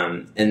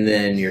 Mm. And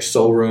then your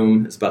soul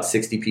room is about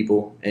 60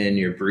 people, and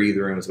your breathe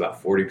room is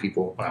about 40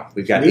 people. Wow.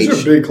 We've got These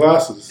are big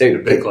classes. They're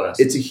big class.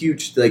 It's a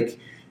huge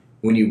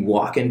when you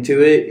walk into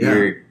it, Yeah.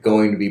 you're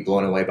going to be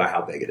blown away by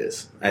how big it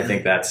is. I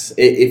think that's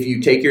if you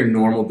take your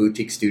normal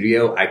boutique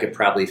studio, I could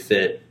probably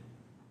fit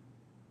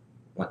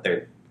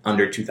they're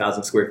under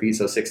 2,000 square feet,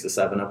 so 6 to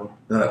 7 of them.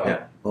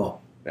 Yeah. Oh.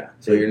 Yeah.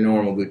 So your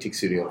normal boutique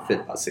studio will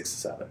fit about 6 to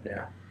 7.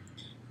 Yeah.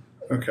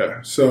 Okay,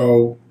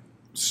 so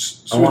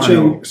I wanna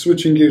know.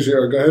 switching gears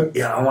here. Go ahead.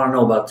 Yeah, I want to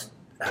know about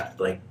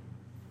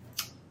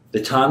the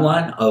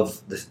timeline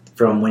of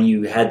from when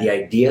you had the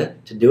idea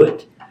to do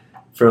it,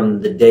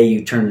 from the day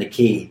you turned the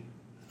key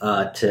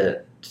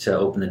to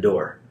open the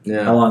door.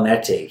 Yeah. How long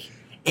that take?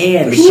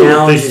 And the They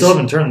challenge still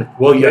haven't turned the...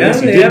 Well, yeah, I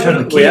guess you we did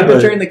turn the key, We haven't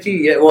but turned the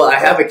key yet. Well, I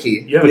have a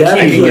key. you have Yeah, a I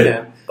key. can but- get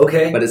in,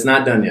 okay, but it's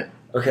not done yet.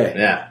 okay,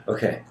 Yeah.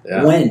 okay.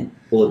 Yeah. When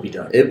will it be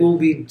done? It will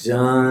be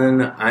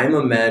done, I'm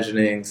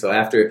imagining, so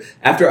after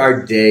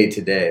our day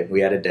today,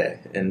 we had a day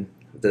in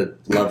the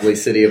lovely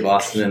city of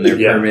Austin, and their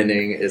Yeah.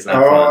 permitting is not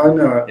Oh, fun. I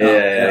know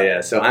it.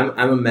 Yeah. So I'm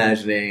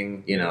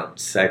imagining,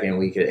 second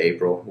week of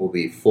April will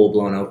be full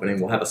blown opening.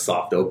 We'll have a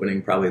soft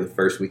opening probably the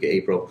first week of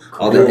April.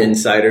 All the Cool.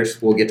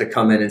 insiders will get to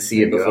come in and see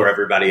it There you before go.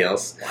 everybody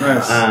else.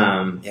 Nice.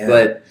 Yeah.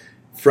 But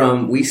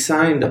we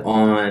signed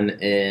on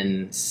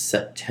in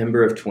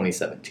September of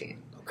 2017.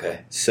 Okay.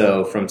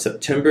 So from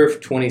September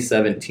of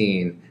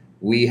 2017,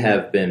 we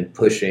have been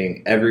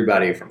pushing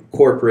everybody from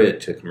corporate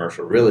to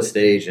commercial real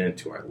estate agent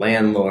to our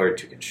landlord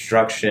to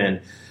construction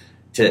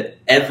to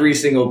every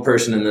single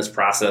person in this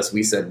process.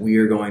 We said we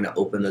are going to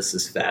open this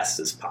as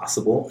fast as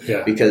possible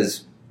Yeah.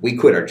 because we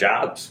quit our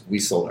jobs. We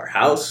sold our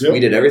house. Yep.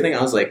 We did everything.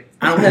 I was like,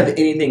 I don't have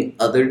anything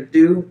other to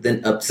do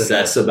than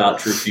obsess about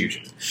True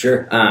Fusion.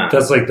 Sure.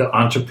 That's like the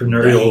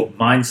entrepreneurial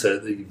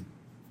mindset that you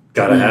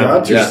got to You have. got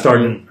when to. you're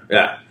starting.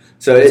 Yeah.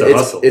 So It's a it's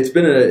hustle.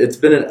 it's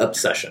been an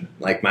obsession.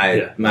 Like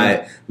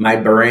my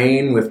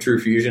brain with True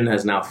Fusion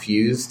has now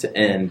fused,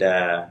 and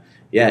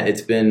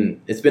it's been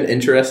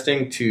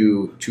interesting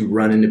to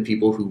run into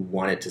people who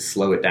wanted to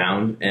slow it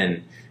down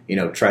and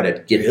try to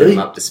get Really? them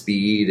up to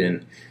speed.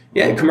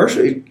 And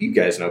commercial, you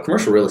guys know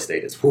commercial real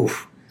estate is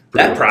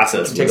that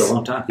process It takes was- a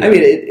long time. I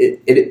mean,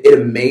 it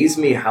amazed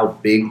me how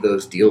big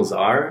those deals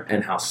are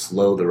and how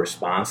slow the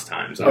response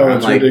times are. Oh, I'm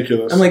it's like,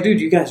 ridiculous. I'm like, dude,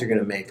 you guys are going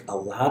to make a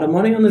lot of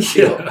money on this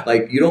deal. Yeah.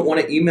 Like, you don't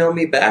want to email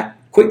me back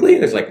quickly?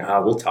 And it's like,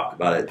 we'll talk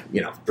about it,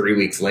 3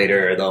 weeks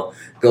later, or they'll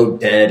go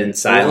dead and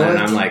silent. And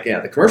I'm like,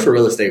 the commercial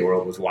real estate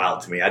world was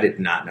wild to me. I did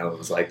not know it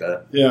was like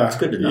that. Yeah, It's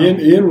good to know.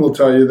 Ian will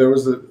tell you there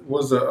was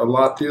a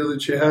lot deal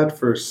that you had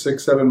for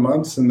 6-7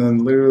 months, and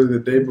then literally the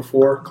day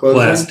before closing,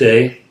 Last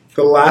day.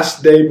 the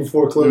last day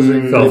before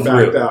closing, Fell they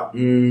backed through. out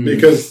Mm.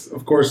 because,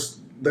 of course,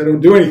 they don't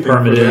do anything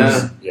Permitted. for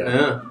Yeah.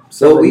 Yeah.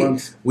 So several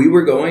months. we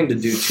were going to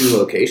do 2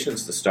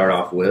 locations to start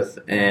off with,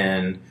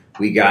 and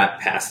we got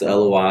past the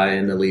LOI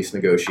and the lease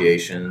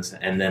negotiations,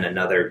 and then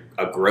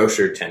a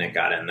grocer tenant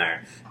got in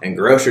there. And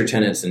grocer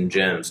tenants and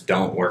gyms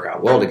don't work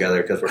out well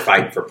together because we're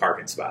fighting for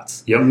parking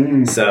spots. Yep.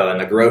 Mm. So, and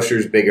the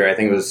grocer's bigger. I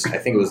think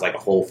it was like a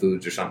Whole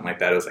Foods or something like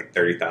that. It was like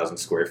 30,000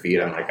 square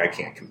feet. I'm like, I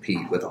can't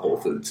compete with a Whole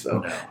Foods. So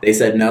No. they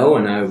said no,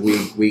 and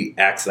we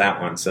axed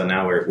that one. So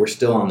now we're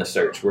still on the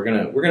search. We're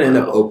gonna end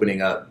up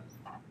opening up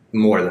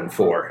more than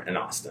 4 in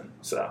Austin.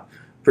 So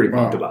pretty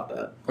pumped Wow. about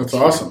that. That's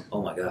awesome.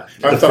 Oh my gosh.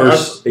 I The thought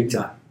first- Big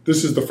time.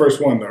 this is the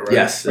first one, though, right?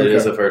 Yes, it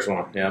is the first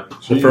one. Yeah.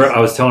 I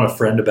was telling a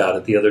friend about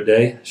it the other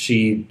day.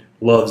 She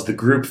loves the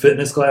group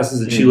fitness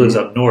classes, and she lives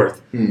up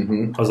north.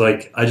 Mm-hmm. I was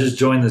like, I just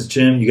joined this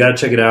gym. You got to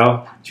check it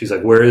out. She was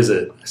like, where is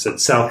it? I said,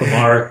 South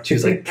Lamar. She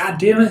was like, God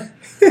damn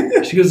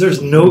it. She goes,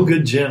 there's no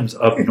good gyms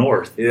up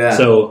north. Yeah.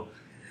 So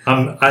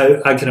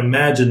I can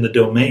imagine the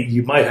domain.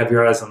 You might have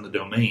your eyes on the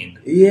domain.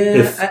 Yeah.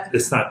 If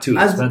it's not too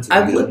expensive.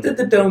 I've looked at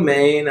the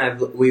domain.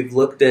 We've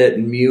looked at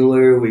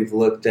Mueller. We've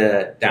looked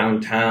at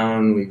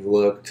downtown. We've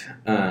looked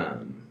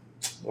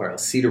where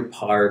else? Cedar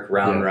Park,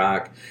 Round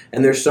Rock,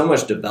 and there's so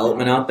much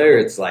development out there.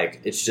 It's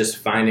like it's just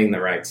finding the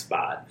right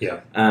spot.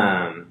 Yeah.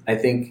 I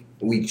think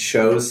we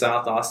chose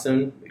South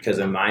Austin because,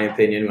 in my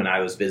opinion, when I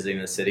was visiting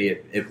the city,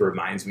 it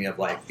reminds me of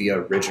like the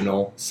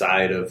original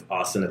side of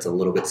Austin. It's a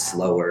little bit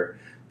slower.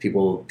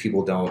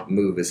 People don't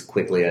move as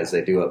quickly as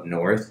they do up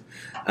north.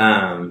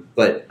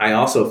 But I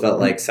also felt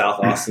like South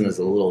Austin is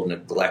a little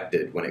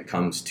neglected when it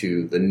comes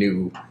to the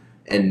new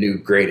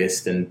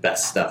greatest and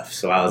best stuff.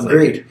 So I was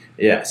like,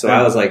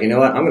 I was like, you know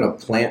what? I'm going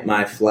to plant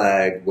my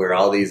flag where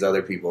all these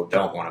other people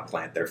don't want to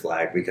plant their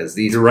flag because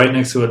these. You're right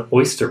next to an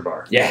oyster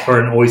bar. Yeah.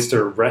 Or an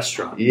oyster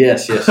restaurant.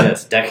 Yes.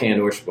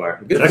 Deckhand Oyster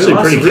Bar. Good It's food.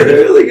 actually pretty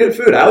good. Really good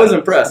food. I was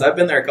impressed. I've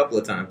been there a couple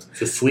of times.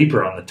 It's a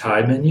sleeper on the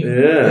Thai menu.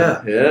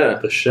 Yeah.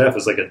 The chef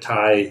is like a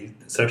Thai.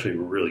 It's actually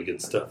really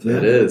good stuff.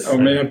 It is. I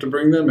may have to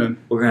bring them in.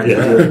 We're going to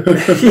have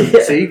to do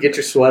it. See, get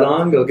your sweat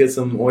on. Go get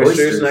some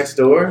oysters next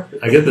door.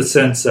 I get the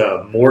sense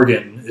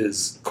Morgan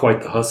is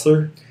quite the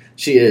hustler.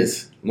 She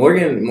is.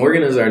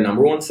 Morgan is our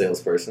number one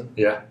salesperson.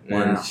 Yeah.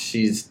 And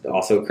she's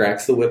also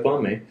cracks the whip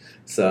on me.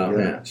 So,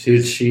 yeah.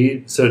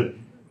 So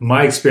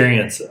my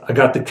experience, I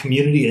got the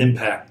Community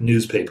Impact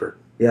newspaper.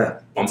 Yeah.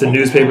 It's a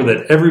newspaper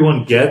that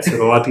everyone gets, but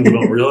a lot of people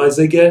don't realize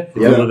they get if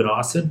you live in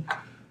Austin.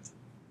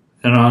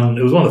 And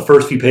it was one of the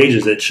first few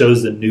pages that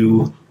shows the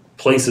new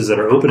places that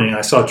are opening.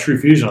 I saw True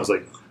Fusion. I was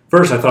like,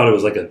 first I thought it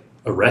was like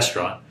a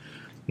restaurant.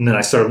 And then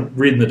I started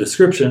reading the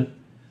description,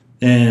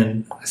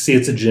 and I see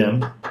it's a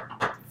gym.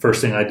 First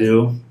thing I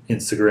do,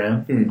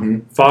 Instagram. Mm-hmm.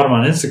 Followed him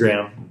on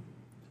Instagram.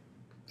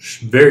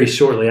 Very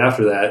shortly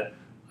after that,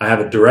 I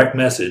have a direct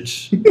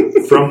message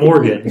from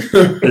Morgan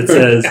that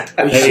says,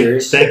 hey,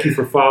 thank you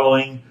for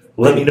following.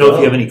 Let me know if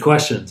you have any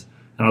questions.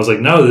 And I was like,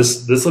 no,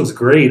 this looks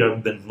great.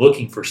 I've been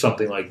looking for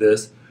something like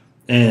this.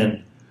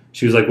 And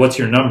she was like, what's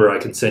your number? I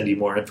can send you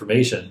more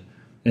information.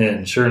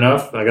 And sure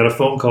enough, I got a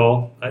phone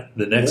call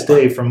the next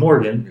day from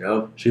Morgan.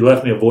 Yep. She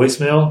left me a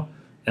voicemail,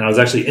 and I was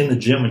actually in the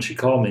gym when she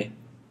called me.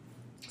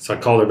 So I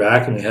called her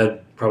back, and we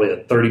had probably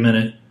a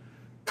 30-minute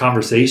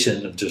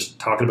conversation of just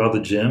talking about the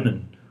gym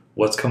and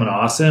what's coming to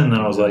Austin. And then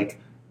I was like,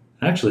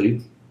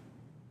 actually,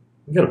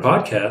 we got a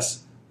podcast.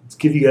 Let's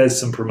give you guys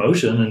some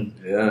promotion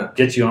and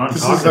get you on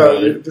talking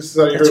about it. This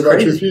is how you heard about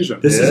True Fusion.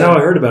 This is how I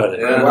heard about it.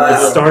 Yeah. Wow.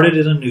 It started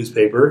in a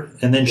newspaper,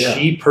 and then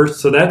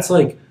so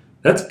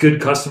that's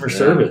good customer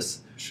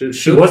service.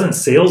 She wasn't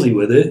salesy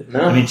with it.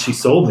 No. I mean, she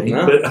sold me.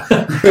 No. But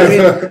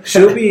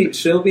I mean,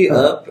 she'll be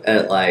up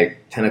at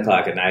like 10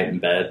 o'clock at night in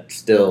bed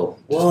still.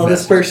 Well,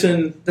 this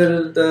person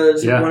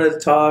does want to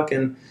talk,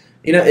 and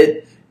you know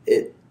it.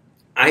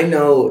 I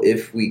know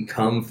if we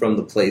come from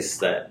the place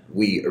that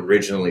we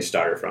originally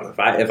started from.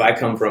 If I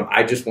come from,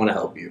 I just want to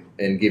help you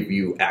and give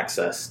you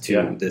access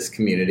to this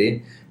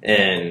community.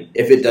 And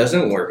if it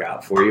doesn't work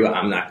out for you,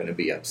 I'm not going to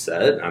be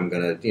upset. I'm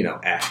going to,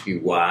 ask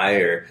you why,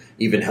 or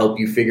even help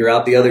you figure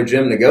out the other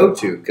gym to go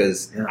to.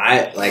 Because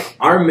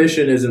our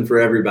mission isn't for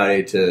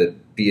everybody to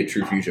be a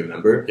True Fusion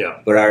member.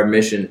 Yeah. But our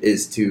mission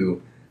is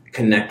to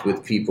connect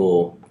with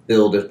people,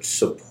 build a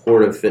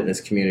supportive fitness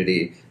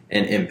community,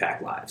 and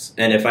impact lives.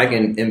 And if I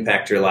can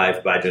impact your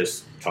life by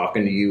just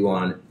talking to you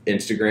on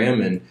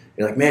Instagram and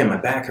you're like, man, my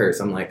back hurts.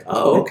 I'm like,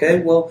 oh, okay,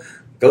 well,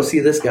 go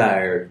see this guy,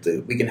 or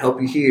we can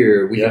help you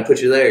here. We can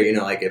put you there.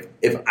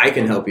 If I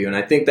can help you. And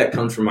I think that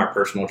comes from our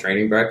personal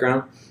training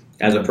background.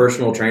 As a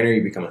personal trainer,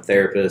 you become a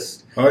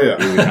therapist. Oh,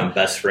 yeah. You become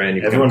best friend.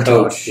 You become Everyone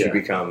coach. talks, You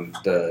become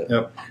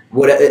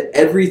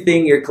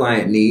everything your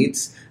client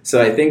needs. So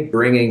I think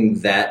bringing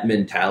that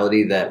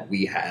mentality that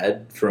we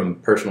had from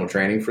personal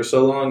training for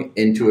so long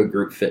into a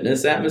group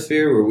fitness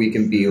atmosphere where we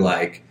can be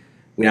like,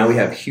 now we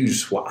have huge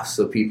swaths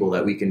of people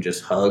that we can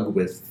just hug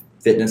with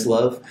fitness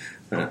love.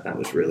 That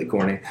was really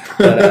corny.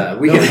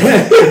 But we can.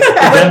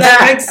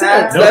 That makes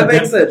sense. That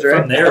makes sense, right?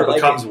 From there, it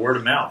becomes word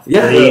of mouth.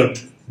 Yeah.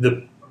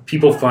 The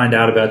people find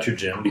out about your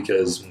gym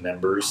because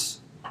members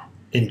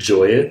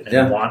enjoy it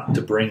and want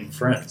to bring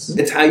friends.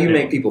 It's how you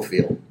make people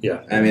feel.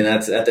 Yeah. I mean,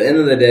 that's at the end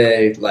of the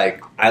day,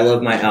 like, I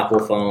love my Apple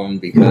phone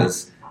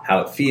because how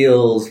it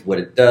feels, what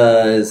it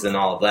does, and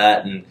all of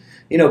that. And,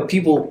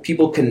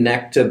 people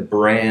connect to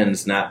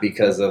brands not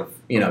because of,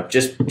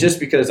 just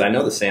because I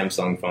know the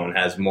Samsung phone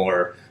has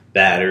more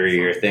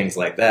battery or things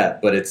like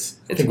that, but it's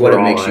what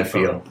it makes you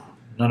feel.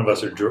 None of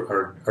us are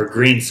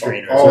green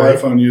screeners. All right?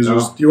 iPhone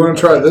users. Do you want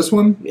to try this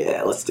one?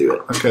 Yeah, let's do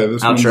it. Okay,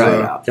 this I'll one's, try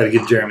it out. Got to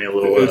give Jeremy a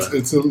little.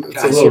 It's a little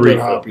little bit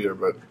refill. hoppier,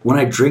 but When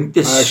I drink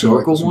this I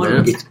actually snorkel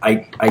like this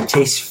one, I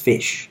taste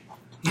fish.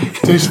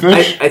 taste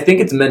fish. I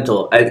think it's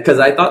mental because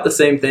I thought the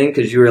same thing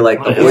because you were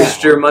like the Yeah.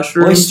 oyster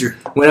mushroom. Oyster.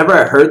 Whenever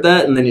I heard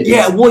that, and then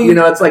Yeah, well,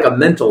 it's like a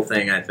mental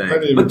thing. I I think.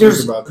 didn't even But think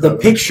there's about that. the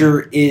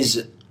picture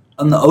is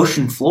on the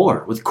ocean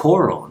floor with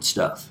coral and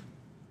stuff.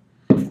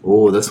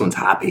 Oh, this one's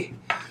hoppy.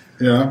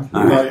 Yeah,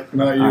 All right.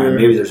 not All right, your.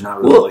 maybe there's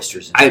not really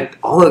oysters in it.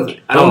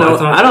 I don't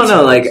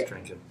know. Like,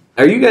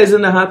 are you guys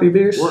into hoppy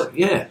beers? Well,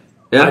 yeah.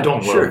 Yeah, I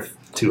don't Sure. love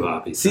too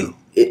hoppy. See, So.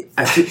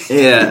 I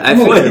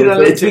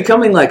feel it's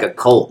becoming like a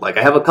cult. Like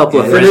I have a couple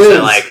of Yeah, friends it that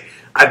is. like,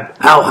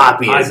 how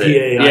hoppy is it?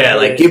 IPA, Yeah, IPA.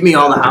 like give me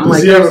all the. I'm Does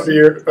like, he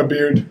have a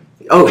beard?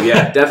 oh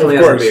yeah, definitely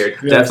Of has a course, beard.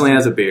 yes. Definitely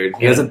has a beard.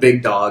 He has a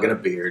big dog and a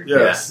beard.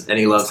 Yes. Yeah, and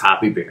he loves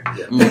hoppy beer.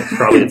 Yeah.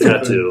 Probably a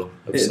tattoo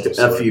of some A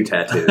sort. few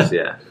tattoos.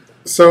 Yeah.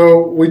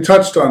 So we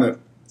touched on it,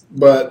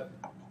 but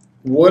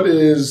what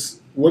is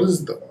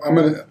the? I'm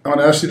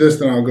gonna ask you this,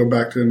 then I'll go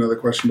back to another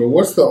question. But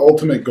what's the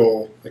ultimate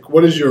goal? Like,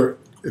 what is your?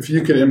 If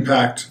you could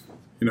impact,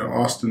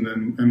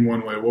 Austin in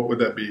one way, what would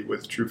that be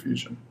with True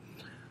Fusion?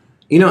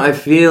 I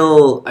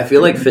feel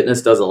like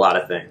fitness does a lot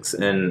of things,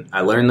 and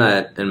I learned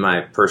that in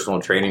my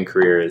personal training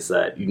career is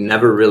that you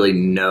never really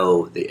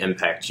know the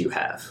impact you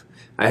have.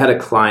 I had a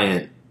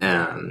client,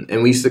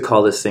 and we used to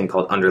call this thing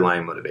called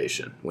underlying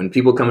motivation. When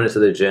people come into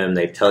the gym,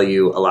 they tell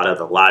you a lot of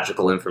the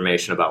logical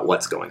information about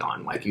what's going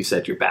on. Like you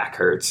said, your back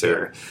hurts,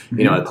 or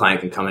a client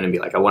can come in and be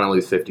like, "I want to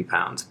lose 50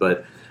 pounds,"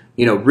 but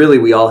really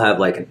we all have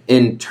like an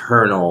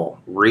internal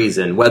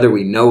reason, whether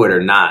we know it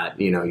or not.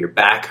 Your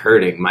back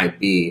hurting might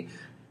be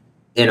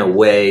in a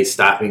way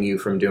stopping you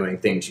from doing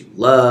things you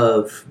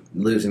love.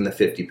 Losing the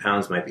 50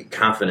 pounds might be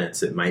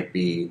confidence. It might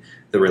be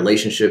the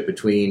relationship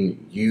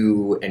between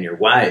you and your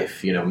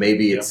wife.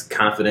 Maybe it's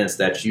confidence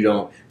that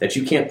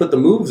you can't put the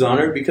moves on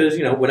her because,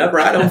 whenever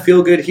I don't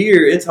feel good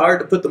here, it's hard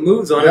to put the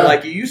moves on her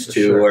like you used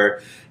to.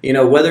 Sure.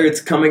 Or, whether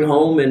it's coming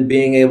home and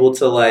being able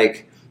to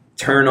like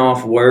turn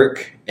off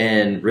work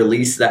and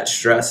release that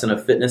stress in a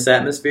fitness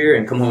atmosphere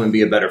and come home and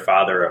be a better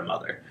father or a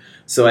mother.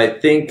 So I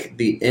think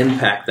the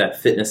impact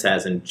that fitness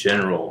has in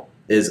general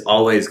is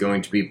always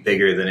going to be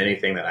bigger than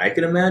anything that I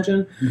can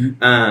imagine.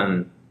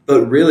 Mm-hmm.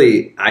 But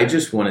really, I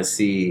just want to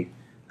see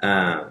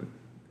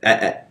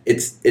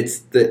it's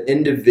the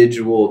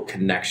individual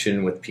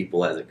connection with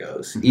people as it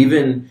goes.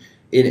 Mm-hmm.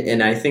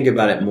 And I think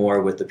about it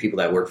more with the people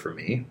that work for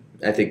me.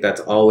 I think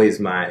that's always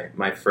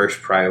my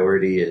first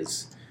priority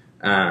is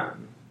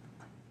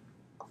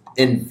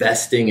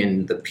investing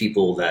in the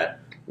people that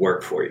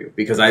work for you,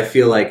 because I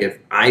feel like if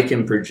I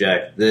can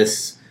project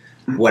this,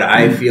 what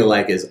I feel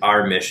like is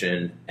our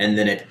mission, and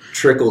then it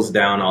trickles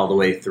down all the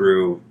way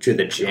through to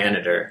the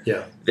janitor,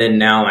 then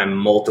now I'm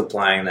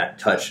multiplying that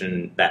touch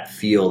and that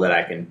feel that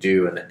I can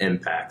do and the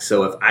impact.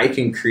 So if I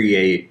can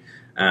create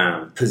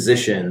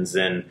positions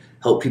and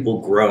help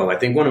people grow, I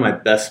think one of my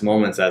best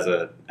moments as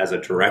a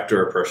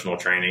director of personal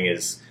training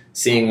is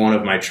seeing one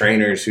of my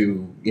trainers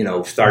who,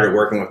 started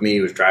working with me.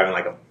 He was driving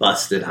like a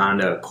busted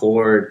Honda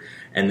Accord,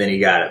 and then he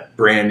got a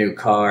brand new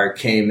car,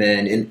 came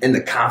in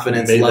the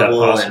confidence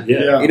level,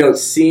 and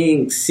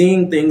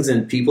seeing things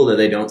in people that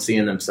they don't see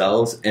in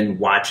themselves and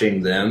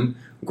watching them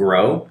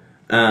grow.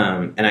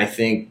 And I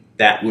think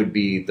that would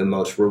be the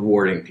most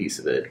rewarding piece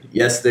of it.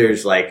 Yes,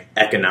 there's like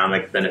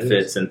economic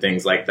benefits and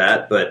things like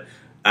that, but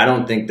I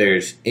don't think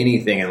there's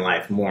anything in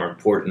life more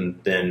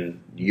important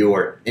than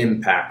your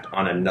impact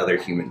on another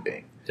human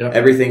being. Yep.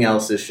 Everything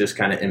else is just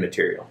kind of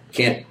immaterial.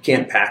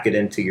 Can't pack it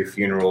into your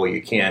funeral.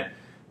 You can't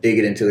dig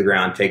it into the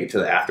ground, take it to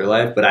the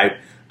afterlife. But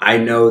I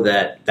know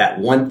that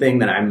one thing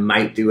that I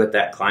might do with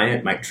that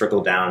client might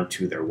trickle down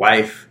to their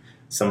wife,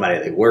 somebody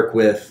they work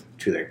with,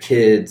 to their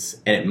kids,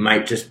 and it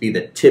might just be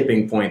the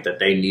tipping point that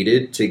they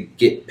needed to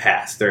get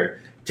past or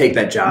take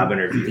that job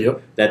interview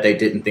that they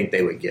didn't think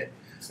they would get.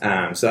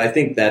 So I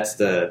think that's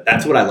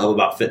what I love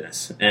about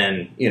fitness.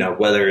 And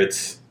whether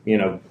it's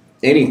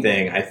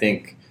anything, I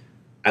think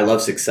I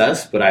love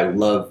success, but I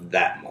love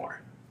that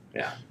more.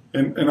 Yeah.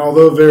 And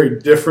although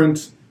very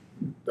different,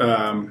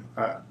 I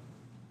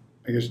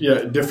guess,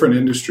 different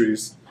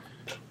industries,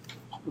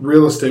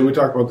 real estate, we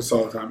talk about this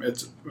all the time,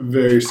 it's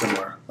very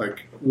similar.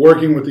 Like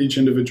working with each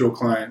individual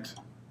client,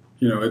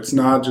 it's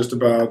not just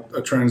about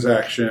a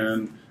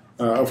transaction.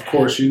 Of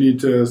course, you need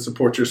to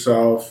support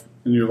yourself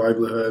and your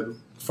livelihood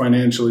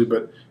financially,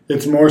 but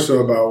it's more so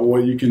about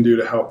what you can do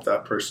to help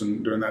that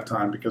person during that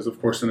time. Because,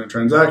 of course, in a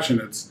transaction,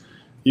 it's,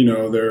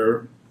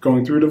 they're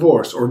going through a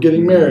divorce or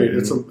getting married.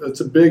 It's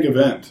a big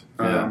event.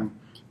 Yeah.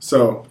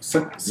 So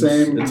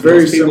same, it's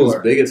very most people's similar.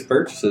 biggest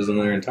purchases in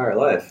their entire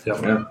life.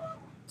 Yep. Yeah.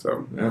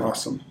 So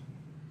awesome.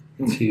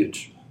 It's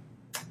huge.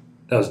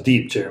 That was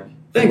deep, Jeremy.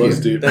 Thank It you. was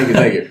deep.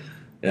 Thank you.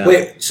 Yeah.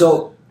 Wait,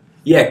 so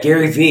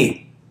Gary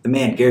Vee, the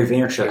man Gary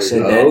Vaynerchuk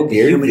said that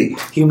the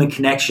human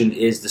connection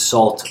is the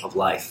salt of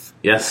life.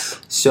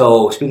 Yes.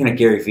 So speaking of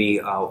Gary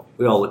Vee,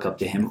 we all look up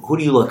to him. Who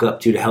do you look up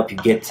to help you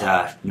get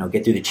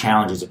through the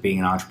challenges of being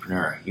an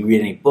entrepreneur? You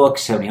read any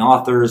books? Have any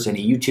authors?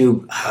 Any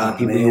YouTube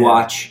people you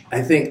watch?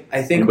 I think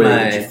Anybody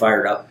that get you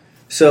fired up?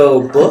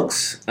 So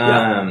books,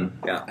 Yeah.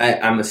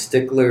 I'm a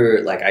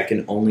stickler. Like I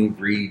can only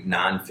read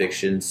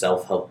nonfiction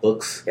self-help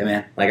books. Yeah,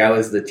 man. Like I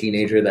was the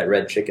teenager that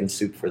read Chicken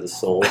Soup for the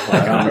Soul.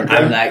 Like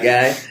I'm that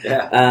guy.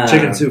 Yeah.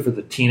 Chicken Soup for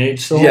the teenage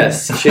soul?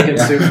 Yes, Chicken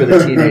Soup for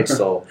the teenage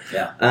soul.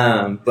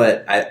 Yeah.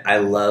 But I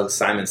love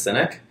Simon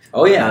Sinek.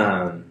 Oh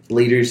yeah.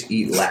 Leaders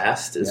Eat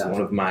Last is Yeah.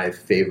 one of my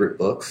favorite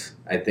books.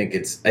 I think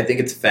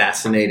it's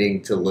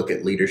fascinating to look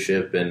at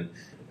leadership and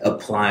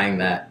applying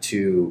that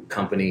to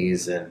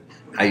companies and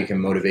how you can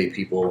motivate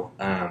people,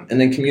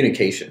 and then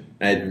communication.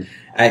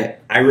 I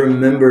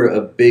remember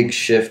a big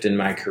shift in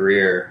my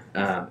career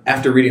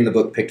after reading the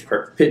book Pitch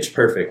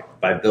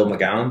Perfect by Bill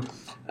McGowan.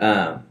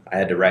 I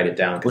had to write it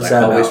down because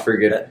I always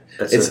forget.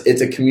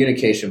 It's a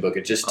communication book.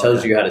 It just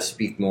tells you how to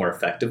speak more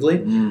effectively.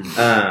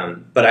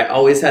 But I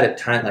always had a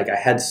time, like I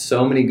had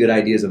so many good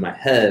ideas in my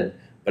head,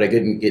 but I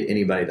couldn't get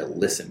anybody to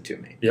listen to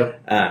me.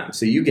 Yep.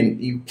 So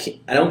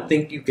I don't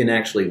think you can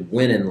actually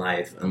win in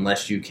life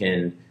unless you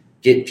can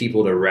get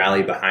people to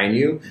rally behind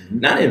you,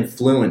 not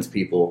influence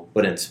people,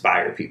 but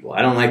inspire people.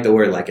 I don't like the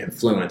word like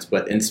influence,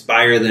 but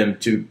inspire them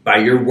to, by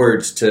your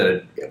words,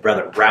 to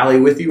rather rally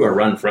with you or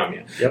run from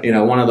you. Yep. You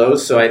know, one of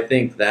those. So I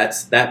think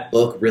that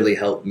book really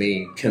helped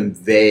me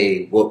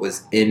convey what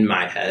was in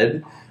my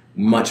head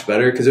much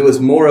better, because it was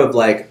more of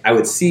like I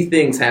would see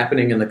things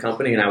happening in the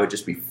company and I would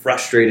just be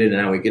frustrated,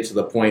 and I would get to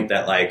the point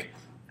that like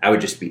I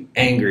would just be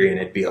angry and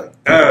it'd be like,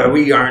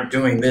 we aren't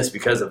doing this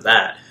because of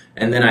that.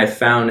 And then I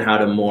found how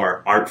to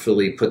more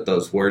artfully put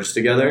those words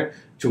together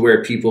to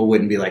where people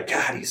wouldn't be like,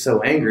 God, he's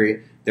so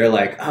angry. They're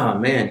like, oh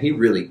man, he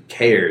really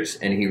cares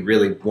and he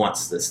really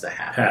wants this to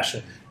happen.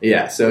 Passion.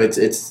 Yeah, so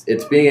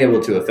it's being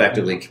able to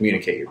effectively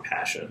communicate your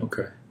passion.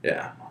 Okay.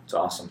 Yeah. It's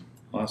awesome.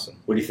 Awesome.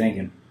 What are you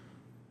thinking?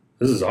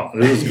 This is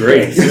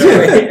great.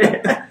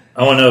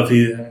 I want to know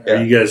if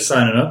are you guys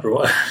signing up or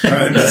what?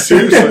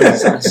 Seriously,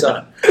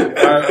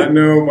 I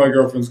know my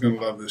girlfriend's gonna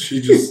love this.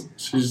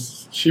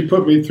 She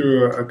put me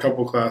through a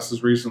couple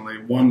classes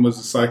recently. One was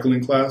a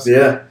cycling class.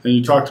 Yeah. And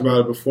you talked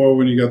about it before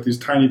when you got these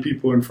tiny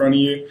people in front of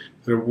you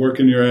that are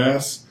working your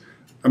ass.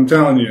 I'm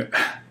telling you,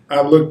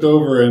 I looked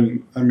over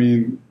and I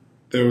mean,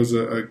 there was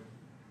a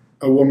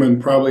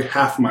woman probably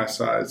half my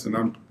size, and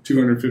I'm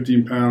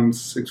 215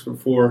 pounds,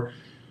 6'4".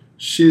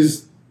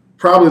 She's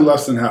probably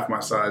less than half my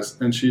size,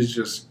 and she's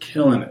just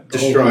killing it.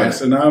 Destroying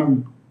it. And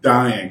I'm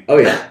dying. Oh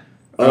yeah.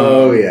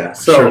 Oh yeah. I'm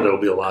So sure there'll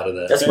be a lot of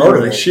that. That's and,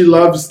 motivating. she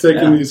loves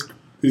taking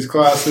these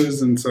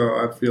classes, and so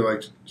I feel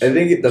like I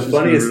think the she's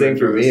funniest gonna thing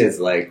for really me enjoy is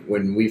like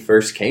when we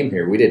first came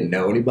here, we didn't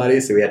know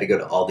anybody, so we had to go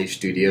to all these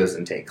studios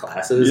and take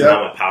classes. Yep. And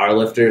I'm a power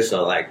lifter,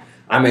 so like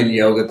I'm in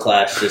yoga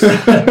class, just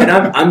and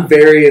I'm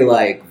very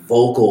like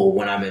vocal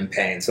when I'm in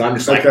pain, so I'm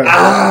just like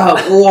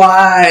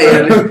why?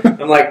 And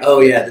I'm like,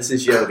 oh yeah, this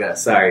is yoga.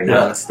 Sorry,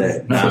 namaste.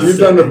 So you've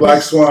done the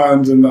Black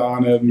Swans and the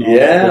On It and all that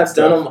Yeah, good I've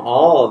stuff. done them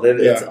all.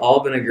 It's Yeah. all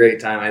been a great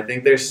time. I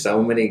think there's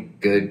so many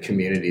good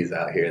communities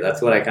out here.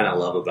 That's what I kind of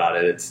love about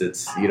it. It's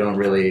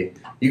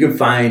you can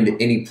find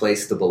any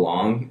place to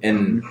belong,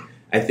 and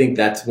I think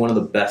that's one of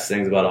the best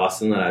things about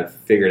Austin that I've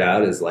figured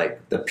out is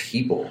like the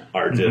people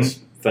are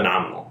just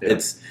phenomenal. Yeah.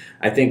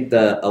 I think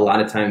a lot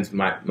of times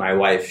my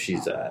wife,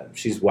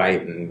 she's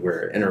white and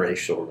we're in an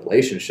interracial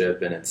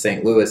relationship, and in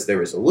St. Louis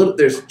there's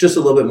just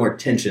a little bit more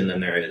tension than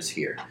there is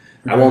here.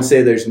 I won't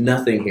say there's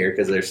nothing here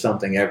because there's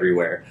something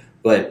everywhere,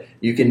 but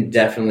you can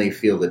definitely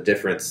feel the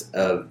difference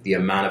of the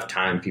amount of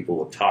time people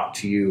will talk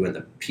to you and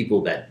the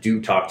people that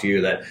do talk to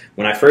you. That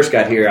when I first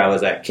got here, I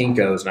was at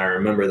Kinko's, and I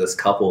remember this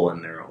couple,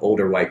 and they're an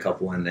older white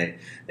couple, and they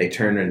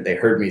turned and they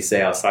heard me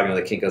say, I was talking to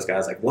the Kinko's guy, I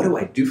was like, what do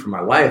I do for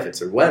my wife? It's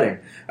her wedding,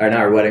 or not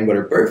her wedding, but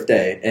her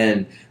birthday.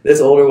 And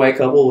this older white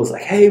couple was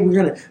like, hey,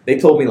 they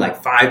told me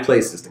like 5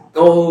 places to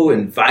go,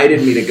 invited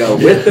me to go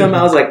with them.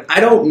 I was like, I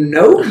don't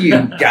know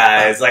you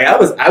guys. Like I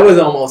was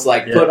almost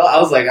like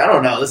I was like, I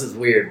don't know, this is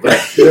weird, but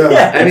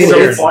I mean,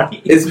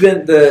 it's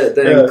been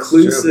the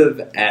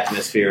inclusive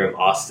atmosphere of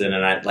Austin,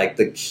 and I like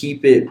the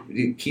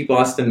keep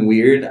Austin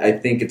weird. I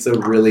think it's a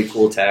really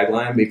cool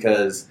tagline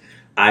because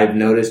I've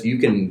noticed you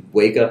can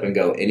wake up and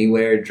go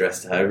anywhere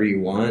dressed however you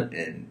want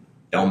and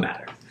don't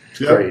matter.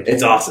 Yep.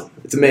 It's awesome.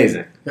 It's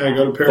amazing. Yeah,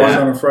 go to Paris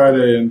on a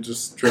Friday and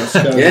just dress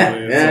casually.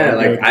 Yeah.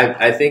 Like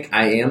I think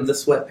I am the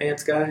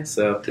sweatpants guy.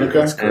 So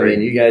Okay. I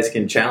mean, you guys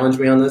can challenge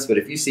me on this, but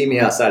if you see me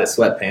outside of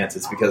sweatpants,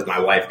 it's because my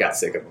wife got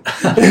sick of them.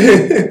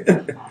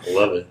 I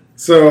love it.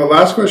 So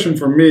last question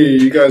for me,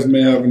 you guys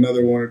may have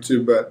another one or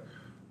two, but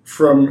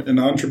from an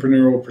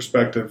entrepreneurial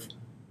perspective,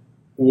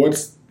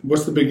 what's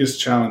the biggest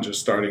challenge of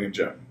starting a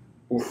gym?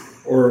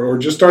 Or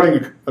just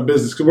starting a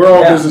business? Because we're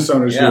all business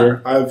owners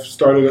here. I've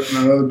started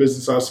another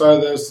business outside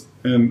of this,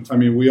 and I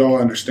mean, we all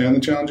understand the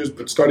challenges,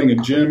 but starting a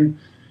gym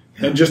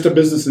and just a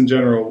business in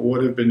general,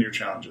 what have been your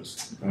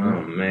challenges?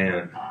 Oh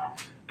man,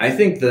 I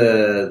think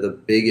the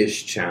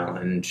biggest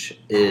challenge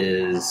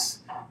is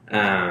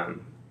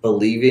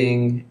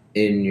believing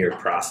in your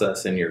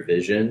process and your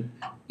vision,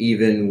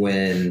 even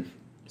when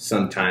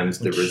sometimes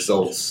the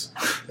results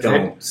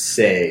don't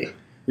say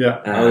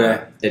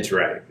it's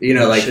right. You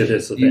know, like shit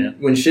hits the fan.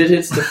 When shit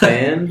hits the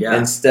fan,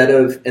 instead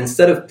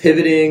of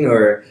pivoting,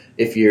 or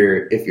if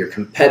your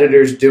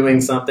competitor's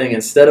doing something,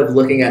 instead of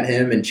looking at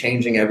him and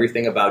changing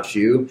everything about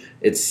you,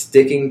 it's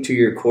sticking to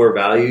your core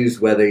values,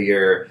 whether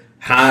you're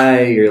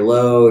high, you're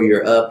low,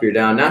 you're up, you're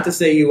down. Not to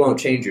say you won't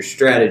change your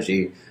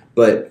strategy,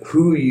 but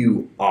who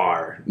you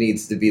are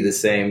needs to be the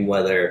same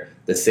whether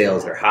the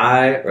sales are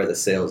high or the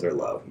sales are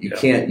low. You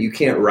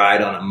can't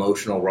ride on an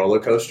emotional roller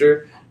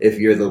coaster if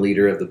you're the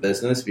leader of the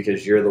business,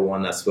 because you're the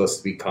one that's supposed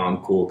to be calm,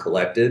 cool,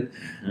 collected.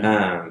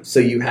 So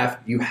you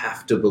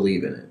have to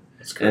believe in it.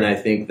 And I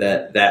think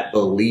that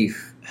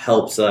belief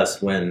helps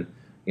us when,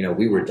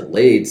 we were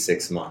delayed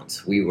 6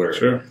 months.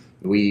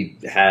 We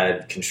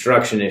had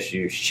construction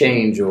issues,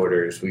 change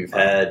orders. I've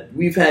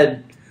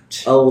had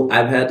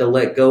to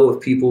let go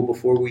of people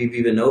before we've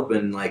even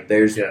opened. Like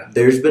there's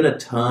been a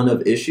ton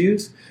of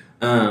issues.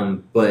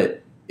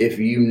 But if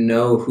you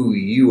know who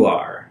you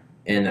are,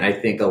 and I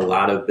think a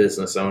lot of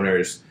business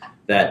owners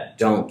that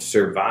don't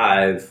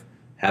survive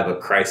have a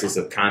crisis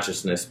of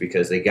consciousness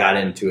because they got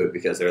into it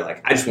because they're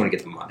like, I just want to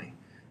get the money.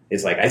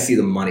 It's like, I see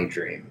the money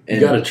dream.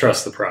 And you got to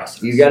trust the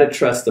process. You got to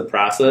trust the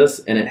process,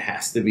 and it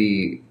has to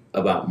be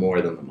about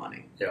more than the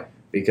money. Yeah.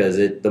 Because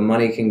the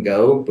money can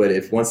go, but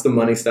if once the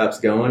money stops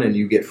going and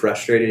you get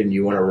frustrated and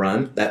you want to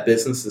run, that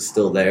business is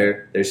still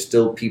there. There's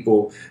still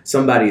people,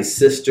 somebody's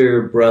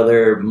sister,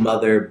 brother,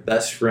 mother,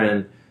 best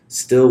friend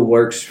still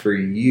works for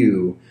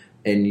you,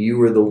 and you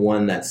were the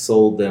one that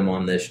sold them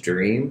on this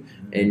dream,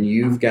 and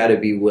you've got to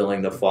be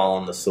willing to fall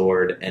on the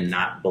sword and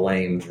not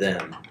blame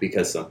them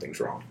because something's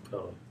wrong.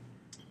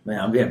 Man,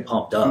 I'm getting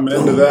pumped up. I'm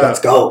into that. Let's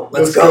go.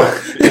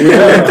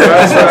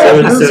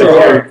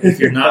 If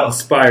you're not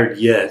inspired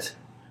yet,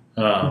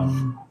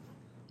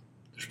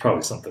 there's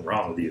probably something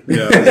wrong with you.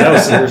 Yeah.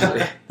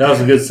 That was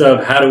some good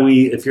stuff.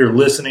 If you're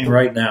listening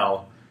right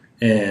now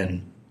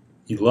and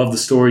you love the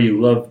story,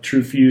 you love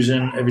True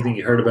Fusion, everything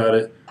you heard about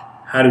it,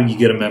 how do you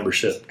get a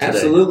membership today?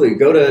 Absolutely.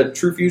 Go to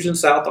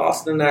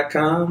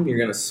TrueFusionSouthAustin.com. You're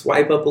going to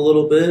swipe up a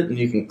little bit, and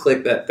you can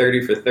click that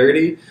 30 for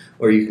 30,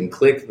 or you can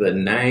click the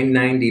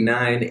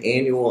 $9.99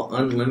 annual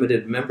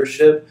unlimited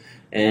membership,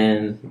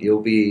 and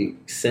you'll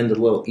send a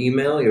little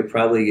email. You'll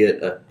probably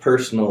get a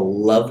personal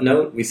love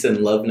note. We send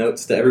love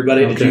notes to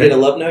everybody. Okay. Did you get a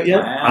love note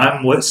yet?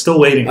 I'm still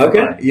waiting for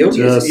mine. You'll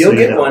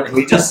get one.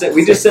 We just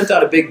sent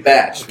out a big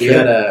batch. We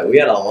had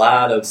a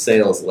lot of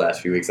sales the last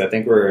few weeks. I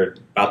think we're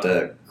about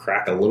to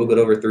crack a little bit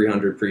over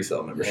 300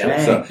 pre-sale memberships.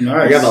 Yeah. So Nice.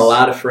 you're having a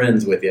lot of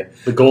friends with you.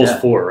 The goal's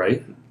 4,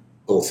 right?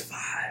 Goal's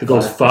 5. The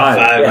goal's 5.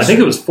 Five. I think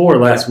it was 4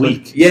 last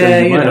week.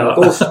 Yeah,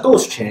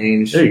 goals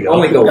change. There you go.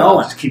 Only go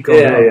on. Just keep going.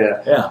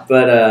 Yeah.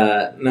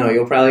 But no,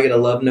 you'll probably get a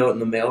love note in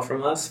the mail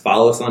from us.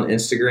 Follow us on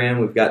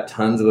Instagram. We've got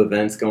tons of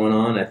events going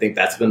on. I think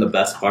that's been the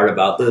best part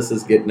about this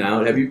is getting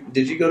out.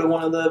 Did you go to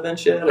one of the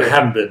events yet? I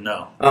haven't been,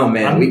 no. Oh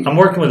man, I'm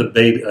working with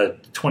a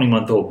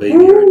 20-month-old baby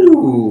right now.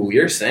 Ooh,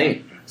 you're a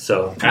saint.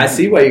 So I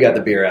see why you got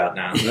the beer out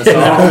now. That's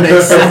all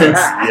makes sense.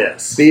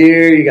 Yes.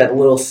 Beer, you got the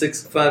little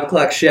 5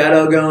 o'clock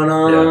shadow going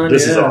on. Yeah,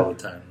 this is all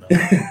the time. though.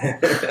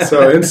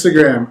 So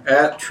Instagram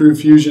at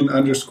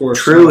TrueFusion_South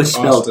True is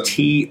spelled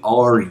Austin.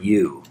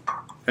 TRU.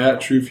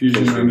 At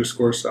TrueFusion_South Just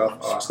put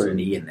Austin. an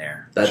E in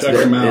there. That's Check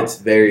 'em out. It's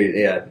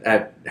very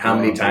how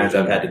many times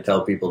I've had to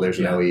tell people there's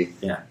no E.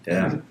 Yeah.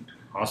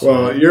 Awesome.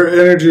 Well, your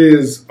energy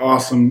is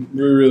awesome.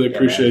 We really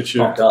appreciate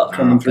you Pumped up,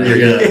 coming through. You're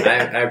here.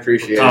 gonna- I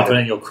appreciate it.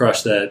 confident you'll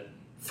crush that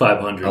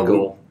 500 Oh,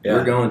 goal.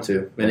 We're going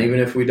to, and even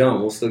if we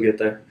don't, we'll still get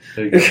there.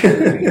 There you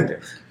go.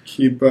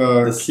 Keep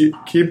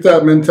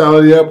that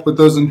mentality up with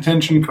those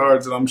intention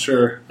cards, and I'm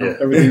sure Yeah.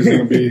 everything's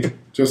going to be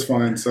just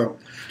fine. So,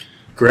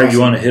 Greg, you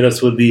want to hit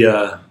us with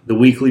the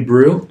weekly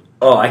brew?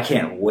 Oh, I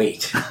can't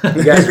wait.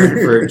 You guys are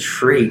in for a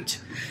treat.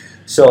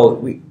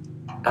 So,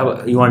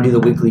 you want to do the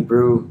weekly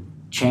brew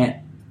chant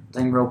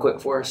thing real quick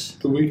for us?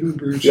 the weekly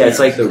brew. Yeah, it's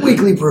like The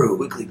weekly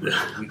brew,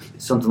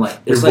 something like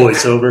Your it's like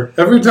voiceover.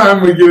 Every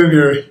time we get in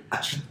here,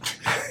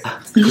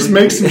 you just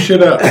make some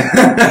shit up.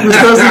 This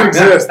doesn't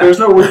exist. There's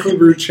no weekly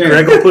brew Greg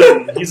chant.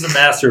 he's the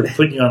master of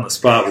putting you on the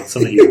spot with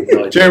some of you. No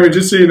idea. Jeremy,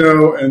 just so you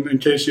know, and in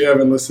case you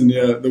haven't listened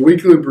yet, the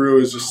weekly brew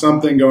is just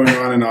something going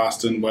on in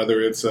Austin,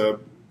 whether it's a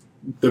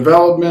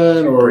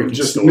development or Breaking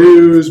just story.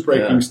 news,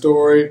 breaking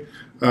story,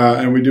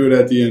 and we do it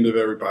at the end of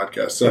every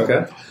podcast. So,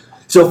 Okay.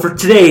 So for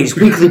today's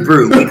weekly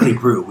brew,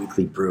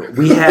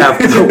 we have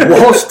the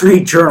Wall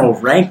Street Journal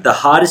ranked the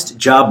hottest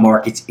job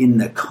markets in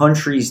the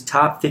country's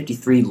top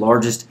 53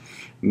 largest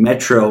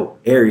metro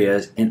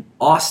areas, and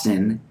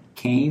Austin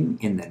came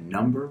in the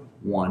number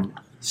 1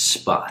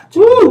 spot.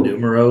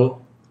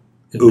 Numero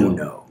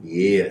Uno.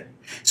 Yeah.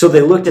 So they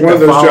looked at one of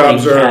the those following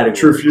jobs are categories.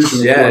 True Fusion.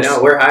 Of Yeah, course.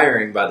 no, we're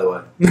hiring, by the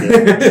way.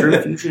 True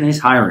Fusion is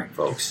hiring,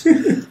 folks.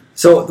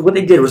 So what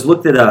they did was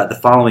looked at the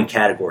following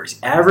categories: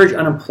 average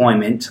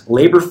unemployment,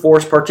 labor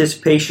force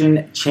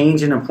participation,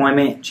 change in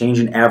employment, change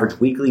in average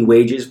weekly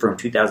wages from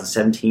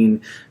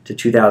 2017 to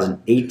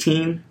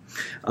 2018.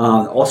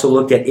 Also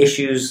looked at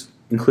issues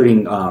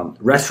including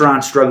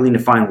restaurants struggling to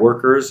find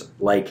workers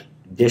like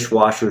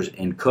dishwashers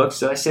and cooks.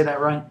 Did I say that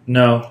right?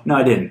 No, No,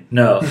 I didn't.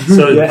 no.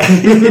 So Yeah.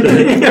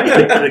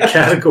 the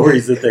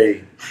categories that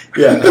they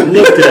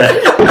looked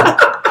at.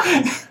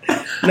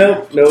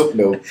 Nope.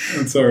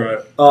 That's all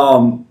right.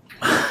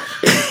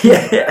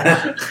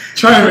 Yeah.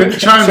 Chime in.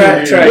 Try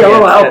Yeah, a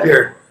little help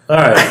here. All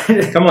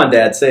right. Come on,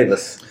 Dad, save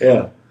us.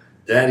 Yeah.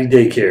 Daddy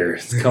daycare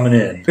is coming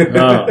in.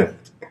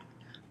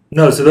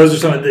 No, so those are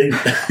some of the.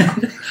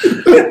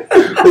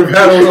 We've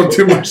had a little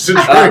too much to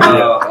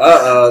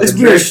drink. This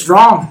beer is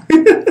strong.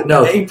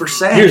 No,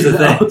 8%. here's the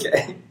thing.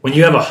 Okay. When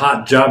you have a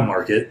hot job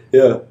market,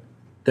 that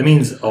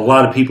means a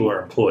lot of people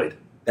are employed,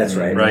 That's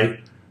right. right?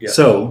 Yeah.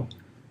 So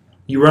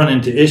you run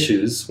into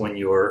issues when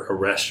you're a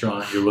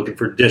restaurant. You're looking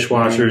for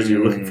dishwashers.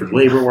 You're looking for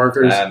labor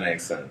workers. That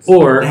makes sense.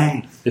 Or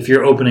Dang. if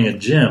you're opening a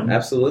gym,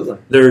 Absolutely.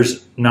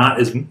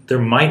 there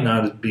might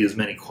not be as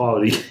many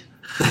quality.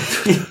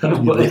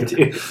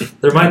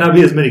 There might not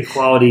be as many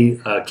quality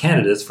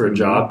candidates for a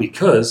job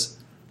because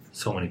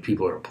so many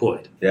people are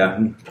employed. Yeah.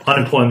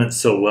 Unemployment's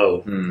so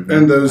low. Mm-hmm.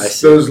 And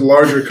those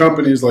larger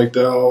companies like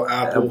Dell,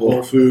 Apple,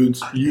 Whole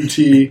Foods,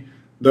 UT,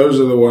 those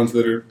are the ones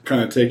that are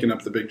kind of taking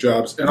up the big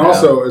jobs. And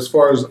also, as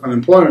far as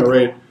unemployment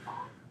rate,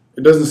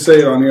 it doesn't say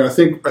it on here. I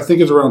think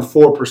it's around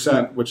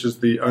 4%, which is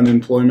the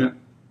unemployment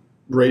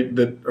rate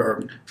that,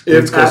 or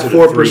if at closer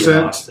to 3 in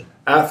 4%, Austin.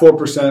 at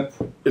 4%,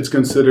 it's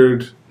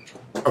considered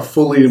a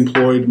fully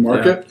employed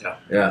market.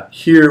 Yeah.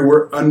 Here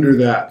we're under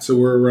that, so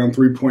we're around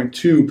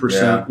 3.2%,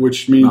 Yeah.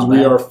 which means Not we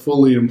bad. are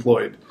fully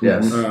employed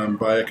Yes.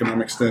 by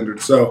economic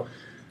standards. So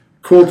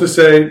cool to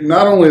say.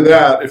 Not only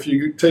that, if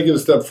you take it a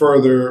step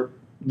further,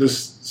 the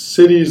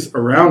cities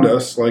around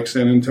us, like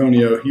San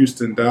Antonio,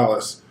 Houston,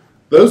 Dallas,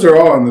 those are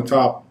all in the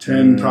top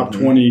 10, top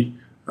 20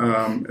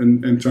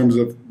 in terms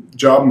of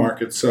job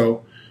markets.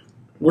 So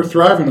we're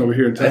thriving over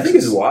here in I Texas. think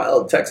it's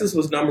wild. Texas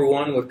was number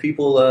one with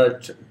people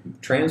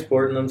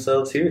transporting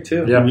themselves here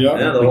too. Yeah.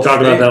 Yeah. the We whole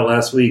talked about state. that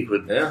last week.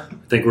 Yeah. I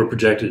think we're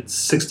projected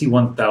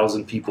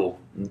 61,000 people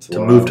It's to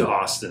wild. move to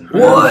Austin.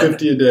 What?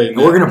 150 a day. And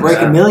we're going to break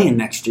Yeah. 1 million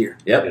next year.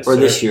 Yep. Yes, Or sir.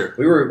 this year.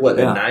 We were at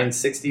Yeah.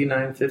 960,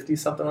 950,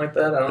 something like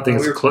that. I don't I think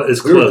know. it's we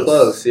close. were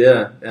close,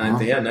 yeah. And I Wow.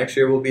 think next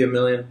year we'll be a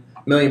million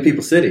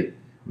people city.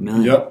 1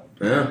 million. Yep.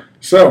 Yeah.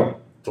 So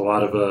It's a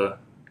lot of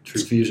True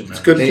Fusion. it's a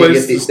Man. good They need to place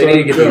get to these, start. they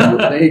need to get a job.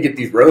 these, they need to get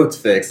these roads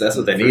fixed. That's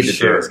what they For need to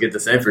sure. do is get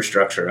this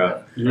infrastructure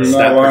up. You're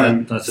Stop not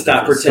lying. That's a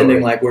Stop different pretending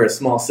story. like we're a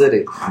small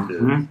city.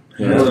 Mhm.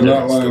 You're Yeah.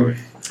 not lying.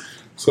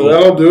 So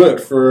that'll do it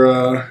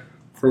for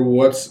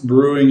What's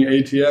Brewing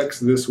ATX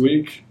this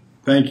week.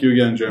 Thank you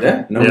again, Jim.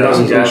 Yeah, no Yeah,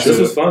 problem, this was guys. This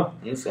awesome. was fun.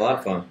 It was a lot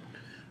of fun.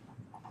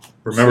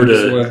 Remember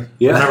This to way.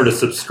 Yeah. remember to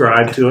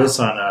subscribe to us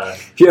on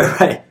You're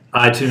right.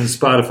 iTunes,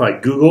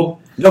 Spotify,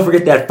 Google. Don't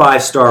forget that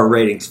 5-star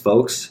ratings,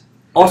 folks.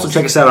 Also,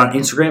 check us out on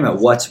Instagram at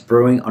What's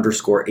Brewing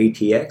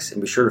 _ATX, and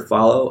be sure to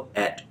follow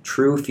at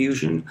True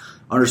Fusion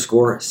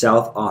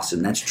 _South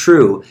Austin. That's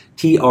True,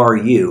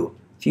 TRU,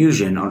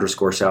 Fusion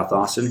 _South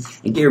Austin.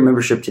 And get your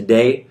membership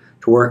today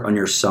to work on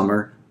your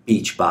summer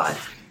beach bod.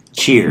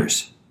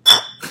 Cheers.